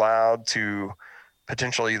only allowed to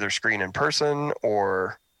potentially either screen in person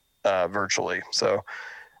or virtually. So,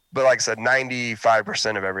 but like I said,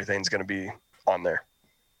 95% of everything's going to be on there.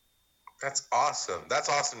 That's awesome. That's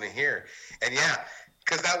awesome to hear. And yeah,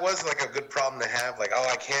 because that was like a good problem to have. Like,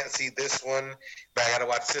 I can't see this one, but I got to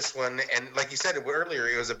watch this one. And like you said earlier,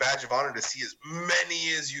 it was a badge of honor to see as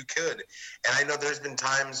many as you could. And I know there's been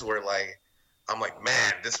times where, like, I'm like,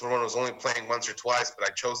 man, this one was only playing once or twice, but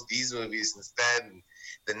I chose these movies instead. And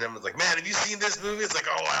then I was like, man, have you seen this movie? It's like,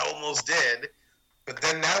 oh, I almost did. But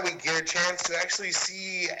then now we get a chance to actually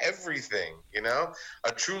see everything,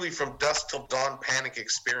 a truly from dusk till dawn Panic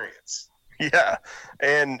experience. Yeah.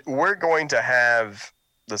 And we're going to have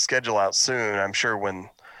the schedule out soon. I'm sure when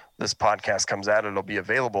this podcast comes out, it'll be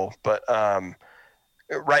available. But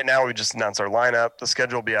right now we just announced our lineup. The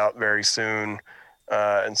schedule will be out very soon.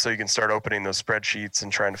 And so you can start opening those spreadsheets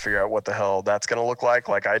and trying to figure out what the hell that's going to look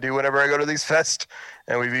like I do whenever I go to these fests.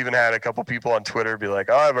 And we've even had a couple people on Twitter be like,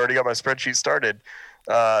 oh, I've already got my spreadsheet started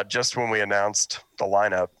just when we announced the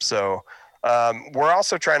lineup. So we're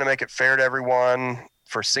also trying to make it fair to everyone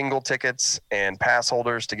for single tickets and pass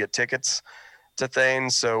holders to get tickets to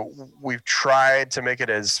things. So we've tried to make it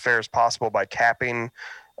as fair as possible by capping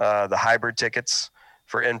the hybrid tickets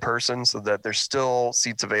for in person so that there's still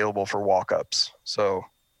seats available for walk-ups. So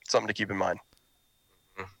something to keep in mind.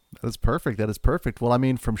 That is perfect. Well, I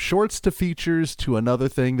mean, from shorts to features to another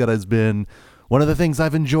thing that has been one of the things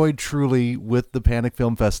I've enjoyed truly with the Panic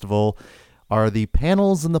Film Festival are the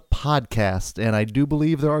panels and the podcast. And I do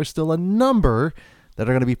believe there are still a number that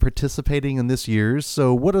are going to be participating in this year's.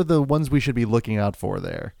 So what are the ones we should be looking out for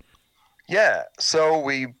there? Yeah. So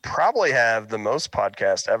we probably have the most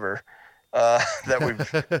podcast ever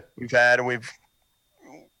that we've had, and we've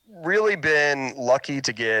really been lucky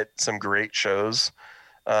to get some great shows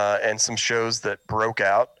and some shows that broke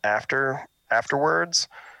out afterwards.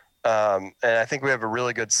 And I think we have a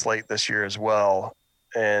really good slate this year as well,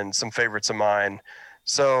 and some favorites of mine.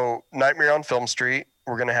 So Nightmare on Film Street,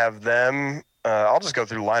 we're going to have them. I'll just go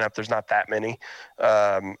through the lineup. There's not that many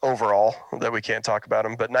overall that we can't talk about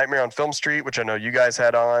them. But Nightmare on Film Street, which I know you guys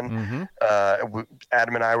had on.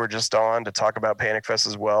 Adam and I were just on to talk about Panic Fest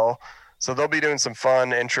as well. So they'll be doing some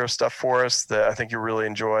fun intro stuff for us that I think you'll really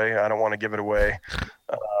enjoy. I don't want to give it away.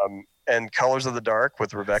 And Colors of the Dark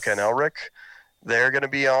with Rebecca and Elric. They're going to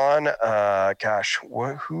be on.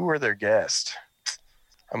 Who are their guests?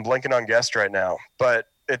 I'm blanking on guests right now, but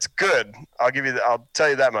it's good. I'll tell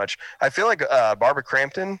you that much. I feel like Barbara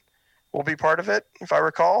Crampton will be part of it, if I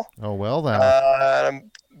recall. Oh, well then. I'm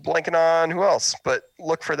blanking on who else, but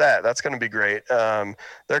look for that. That's going to be great.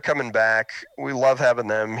 They're coming back. We love having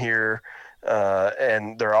them here.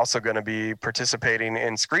 And they're also going to be participating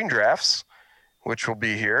in Screen Drafts, which will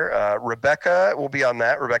be here. Rebecca will be on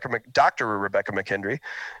that. Dr. Rebecca McKendry,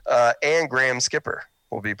 and Graham Skipper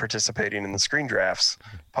will be participating in the Screen Drafts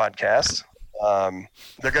podcast.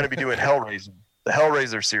 They're going to be doing Hellraiser, the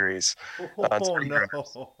Hellraiser series.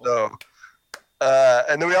 So,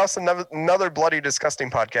 and then we also have another Bloody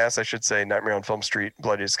Disgusting podcast, I should say, Nightmare on Film Street,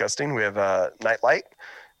 Bloody Disgusting. We have Nightlight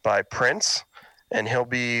by Prince, and he'll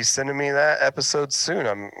be sending me that episode soon.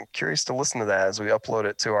 I'm curious to listen to that as we upload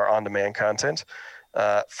it to our on-demand content.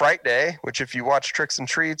 Fright Day, which if you watch Tricks and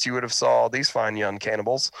Treats, you would have saw these fine young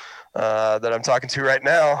cannibals that I'm talking to right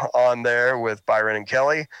now on there with Byron and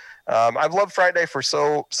Kelly. I've loved Fright Day for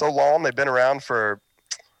so long. They've been around for,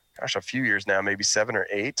 a few years now, maybe 7 or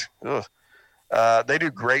 8. They do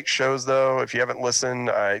great shows, though. If you haven't listened,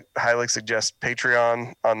 I highly suggest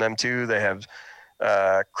Patreon on them, too. They have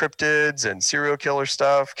cryptids and serial killer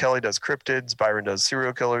stuff. Kelly does cryptids. Byron does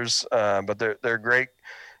serial killers. But they're a great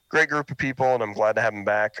group of people, and I'm glad to have them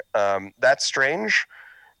back. That's Strange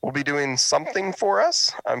will be doing something for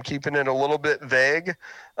us. I'm keeping it a little bit vague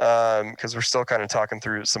because we're still kind of talking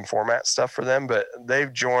through some format stuff for them. But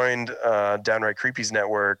they've joined Downright Creepies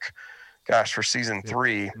Network, for season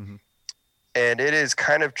 3. Mm-hmm. And it is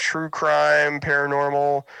kind of true crime,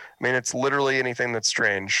 paranormal. I mean, it's literally anything that's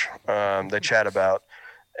strange they chat about.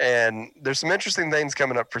 And there's some interesting things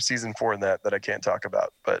coming up for season 4 in that I can't talk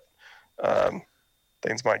about. But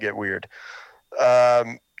things might get weird.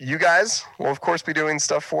 You guys will, of course, be doing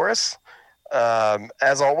stuff for us,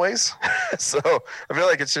 as always. So I feel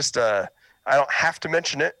like it's just I don't have to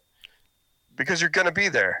mention it because you're going to be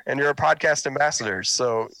there and you're a podcast ambassador.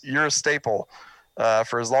 So you're a staple.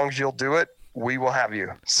 For as long as you'll do it, we will have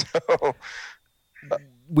you. So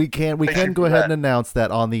we can go ahead and announce that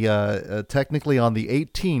on the technically on the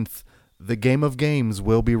 18th, the Game of Games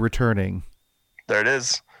will be returning. There it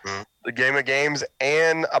is. The Game of Games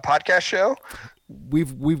and a podcast show.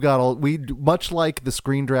 We've got much like the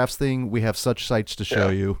Screen Drafts thing. We have such sights to show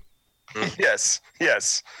you. Yes.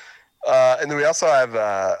 And then we also have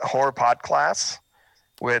Horror Pod Class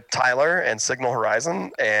with Tyler and Signal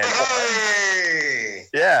Horizon, and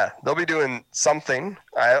they'll be doing something.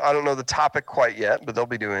 I don't know the topic quite yet, but they'll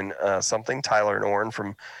be doing something. Tyler and Oren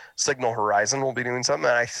from Signal Horizon will be doing something.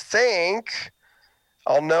 And I think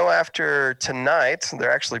I'll know after tonight.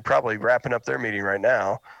 They're actually probably wrapping up their meeting right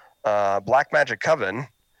now. Black Magic Coven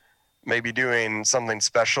may be doing something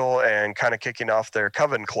special and kind of kicking off their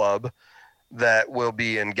Coven Club that will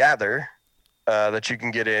be in Gather that you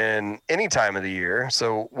can get in any time of the year.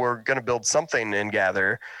 So we're going to build something in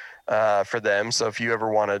Gather for them. So if you ever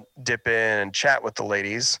want to dip in and chat with the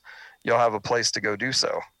ladies, you'll have a place to go do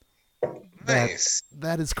so. Nice.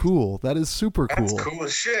 That is cool. That is super cool. That's cool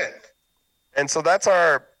as shit. And so that's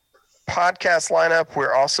our podcast lineup.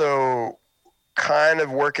 We're also kind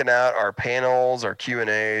of working out our panels, our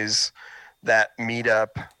Q&As, that meetup,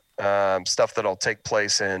 stuff that'll take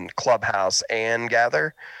place in Clubhouse and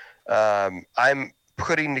Gather. I'm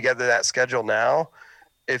putting together that schedule now.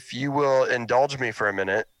 If you will indulge me for a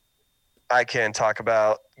minute, I can talk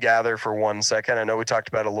about Gather for 1 second. I know we talked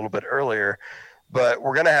about it a little bit earlier, but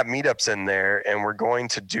we're going to have meetups in there, and we're going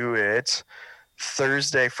to do it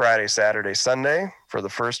Thursday, Friday, Saturday, Sunday for the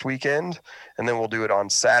first weekend. And then we'll do it on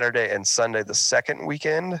Saturday and Sunday the second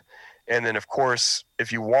weekend. And then, of course,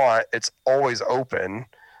 if you want, it's always open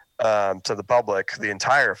to the public, the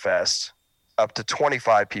entire fest, up to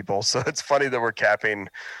 25 people. So it's funny that we're capping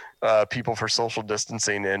people for social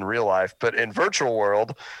distancing in real life. But in virtual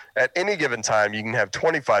world, at any given time, you can have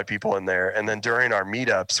 25 people in there. And then during our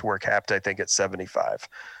meetups, we're capped, I think, at 75.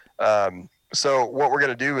 So what we're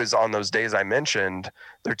going to do is on those days I mentioned,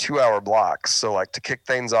 they're 2-hour blocks. So like to kick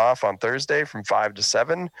things off on Thursday from 5 to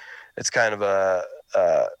 7, it's kind of a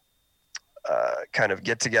kind of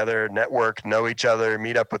get together, network, know each other,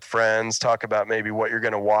 meet up with friends, talk about maybe what you're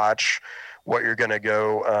going to watch, what you're going to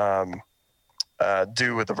go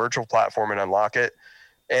do with the virtual platform and unlock it.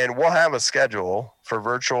 and we'll have a schedule for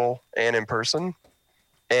virtual and in person.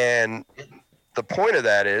 And the point of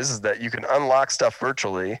that is that you can unlock stuff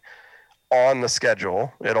virtually on the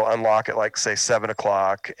schedule. It'll unlock at like say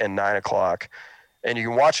 7:00 and 9:00, and you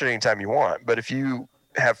can watch it anytime you want. But if you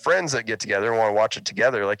have friends that get together and want to watch it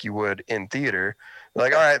together like you would in theater,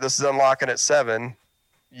 like, all right, this is unlocking at 7.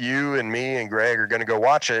 You and me and Greg are going to go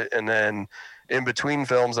watch it, and then in between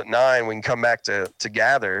films at 9, we can come back to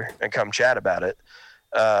gather and come chat about it.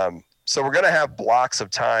 So we're going to have blocks of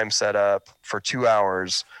time set up for 2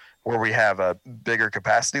 hours where we have a bigger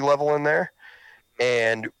capacity level in there.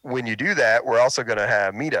 And when you do that, we're also going to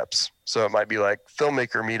have meetups. So it might be like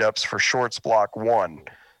filmmaker meetups for shorts block 1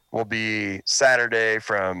 will be Saturday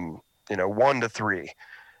from 1 to 3.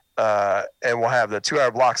 And we'll have the 2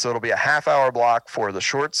 hour block. So it'll be a half-hour block for the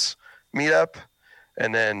shorts meetup.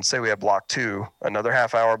 And then say we have block 2, another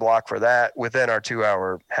half-hour block for that within our 2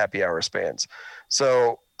 hour happy hour spans.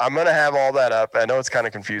 So I'm going to have all that up. I know it's kind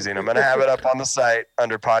of confusing. I'm going to have it up on the site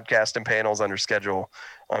under podcast and panels under schedule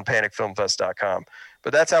on panicfilmfest.com.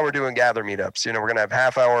 But that's how we're doing gather meetups. We're going to have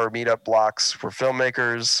half-hour meetup blocks for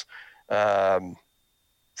filmmakers,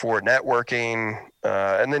 for networking,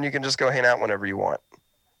 and then you can just go hang out whenever you want.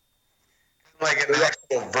 Like an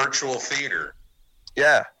actual virtual theater.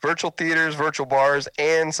 Yeah, virtual theaters, virtual bars,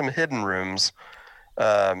 and some hidden rooms.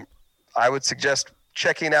 I would suggest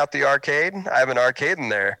checking out the arcade. I have an arcade in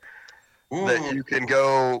there that you can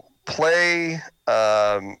go play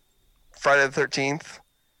Friday the 13th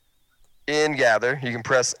in Gather. You can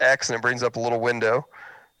press X and it brings up a little window.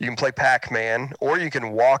 You can play Pac-Man, or you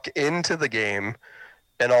can walk into the game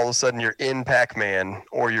and all of a sudden you're in Pac-Man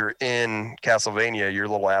or you're in Castlevania, your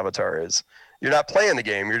little avatar is. You're not playing the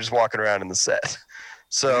game, you're just walking around in the set.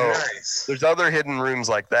 So There's other hidden rooms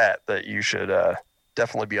like that you should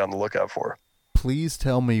definitely be on the lookout for. Please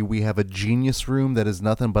tell me we have a genius room that is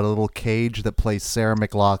nothing but a little cage that plays Sarah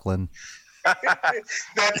McLachlan.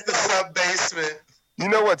 That's the sub-basement. You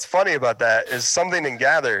know what's funny about that is something in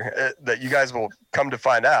Gather that you guys will come to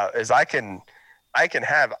find out is I can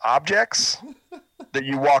have objects that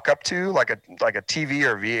you walk up to like a TV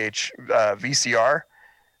or VCR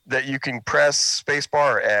that you can press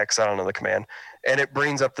spacebar or X, I don't know the command, and it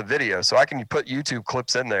brings up the video. So I can put YouTube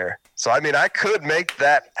clips in there. So I mean, I could make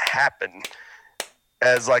that happen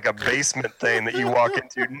as like a basement thing that you walk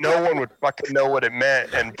into. No one would fucking know what it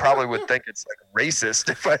meant and probably would think it's like racist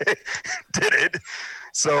if I did it.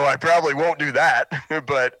 So I probably won't do that.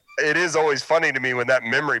 But it is always funny to me when that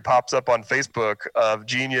memory pops up on Facebook of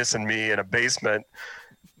Genius and me in a basement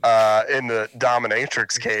in the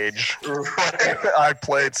dominatrix cage. I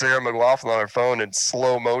played Sarah McLachlan on her phone in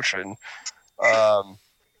slow motion.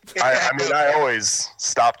 I always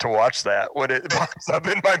stop to watch that when it pops up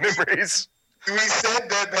in my memories. We said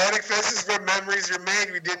that Panic Fest is where memories are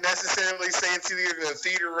made. We didn't necessarily say it's either the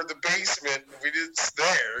theater or the basement. We just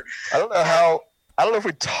there. I don't know if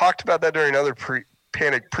we talked about that during other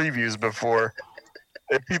Panic previews before.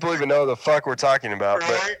 If people even know the fuck we're talking about.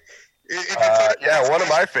 Right? But one of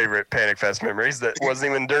my favorite Panic Fest memories that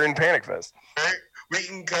wasn't even during Panic Fest. Right? We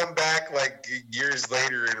can come back like years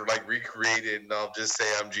later and like recreate it, and I'll just say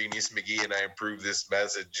I'm Genius McGee and I approve this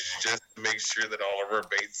message just to make sure that all of our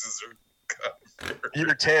bases are covered.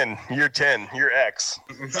 Year 10, year X.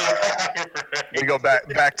 We go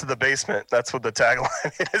back to the basement. That's what the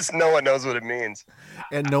tagline is. No one knows what it means.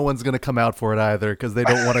 And no one's going to come out for it either because they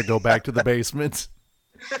don't want to go back to the basement.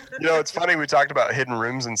 It's funny. We talked about hidden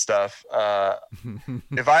rooms and stuff.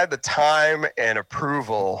 If I had the time and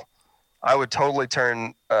approval, I would totally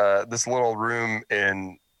turn this little room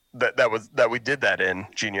in that we did that in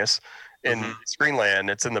Genius in Screenland.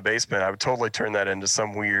 It's in the basement. I would totally turn that into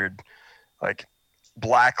some weird, like,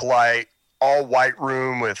 black light, all white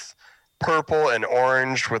room with purple and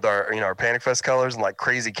orange with our Panic Fest colors and like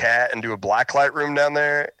Crazy Cat, and do a black light room down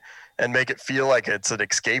there and make it feel like it's an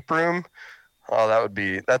escape room. Oh,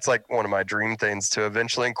 that's like one of my dream things to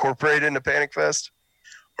eventually incorporate into Panic Fest.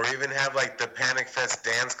 Or even have like the Panic Fest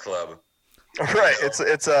dance club. Right.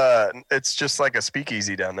 It's just like a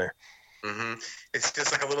speakeasy down there. Mm-hmm. It's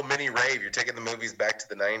just like a little mini rave. You're taking the movies back to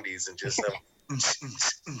the 90s and just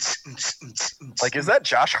like, is that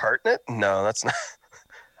Josh Hartnett? No, that's not.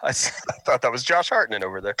 I thought that was Josh Hartnett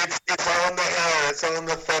over there. It's on the hair. It's on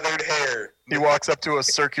the feathered hair. He walks up to a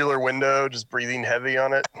circular window, just breathing heavy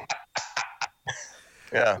on it.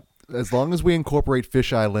 Yeah. As long as we incorporate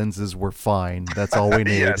fisheye lenses, we're fine. That's all we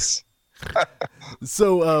need. Yes.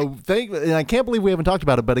 So, and I can't believe we haven't talked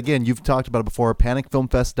about it, but again, you've talked about it before,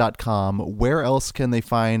 panicfilmfest.com. Where else can they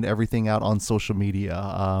find everything out on social media?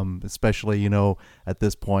 Especially, at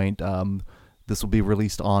this point, the This will be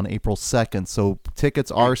released on April 2nd. So tickets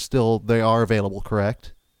are available,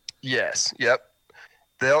 correct? Yes. Yep.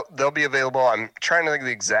 They'll be available. I'm trying to think of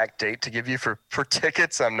the exact date to give you for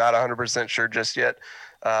tickets. I'm not 100% sure just yet,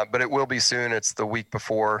 but it will be soon. It's the week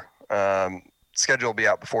before. Schedule will be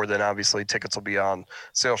out before then. Obviously, tickets will be on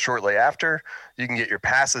sale shortly after. You can get your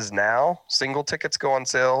passes now. Single tickets go on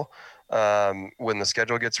sale when the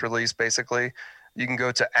schedule gets released, basically. You can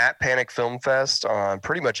go to @Panic Film Fest on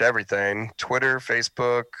pretty much everything: Twitter,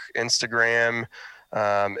 Facebook, Instagram.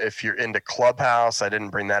 If you're into Clubhouse, I didn't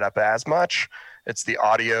bring that up as much. It's the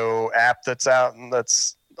audio app that's out, and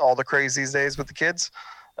that's all the craze these days with the kids.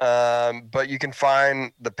 But you can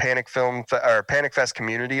find the Panic Fest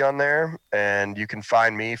community on there, and you can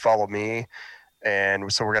find me, follow me.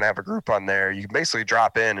 And so we're going to have a group on there. You can basically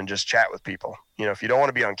drop in and just chat with people. You know, if you don't want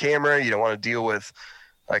to be on camera, you don't want to deal with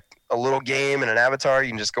like a little game and an avatar, you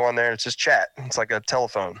can just go on there and just chat. It's like a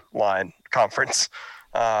telephone line conference,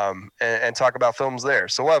 and talk about films there.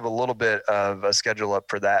 So we'll have a little bit of a schedule up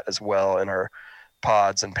for that as well in our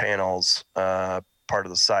pods and panels part of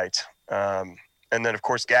the site. And then, of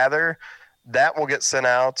course, Gather, that will get sent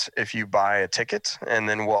out if you buy a ticket. And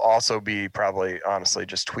then we'll also be probably, honestly,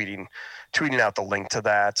 just tweeting out the link to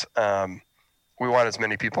that. We want as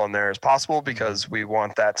many people on there as possible because we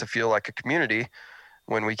want that to feel like a community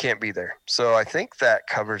when we can't be there. So I think that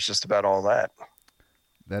covers just about all that.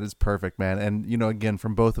 That is perfect, man. And, you know, again,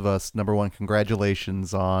 from both of us, number one,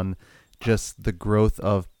 congratulations on just the growth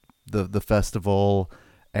of the festival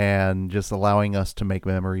and just allowing us to make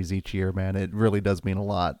memories each year, man. It really does mean a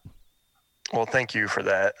lot. Well, thank you for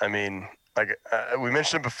that. I mean, like we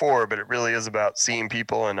mentioned it before, but it really is about seeing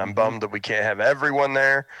people, and I'm bummed that we can't have everyone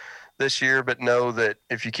there this year, but know that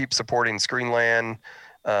if you keep supporting Screenland,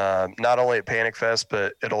 not only at Panic Fest,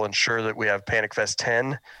 but it'll ensure that we have Panic Fest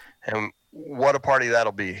 10, and what a party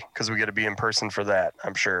that'll be, because we get to be in person for that,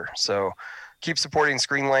 I'm sure. So keep supporting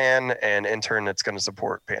Screenland, and in turn, it's going to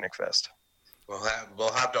support Panic Fest.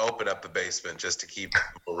 We'll have to open up the basement just to keep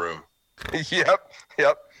people room.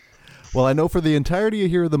 Yep. Well, I know for the entirety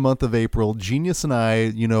of here of the month of April, Genius and I,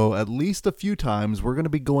 you know, at least a few times, we're going to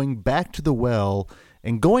be going back to the well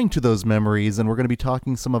and going to those memories, and we're going to be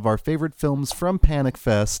talking some of our favorite films from Panic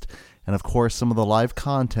Fest, and of course some of the live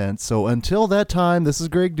content. So until that time, this is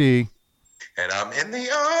Greg D. And I'm in the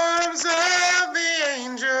arms of the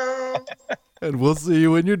angel. And we'll see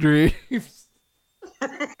you in your dreams.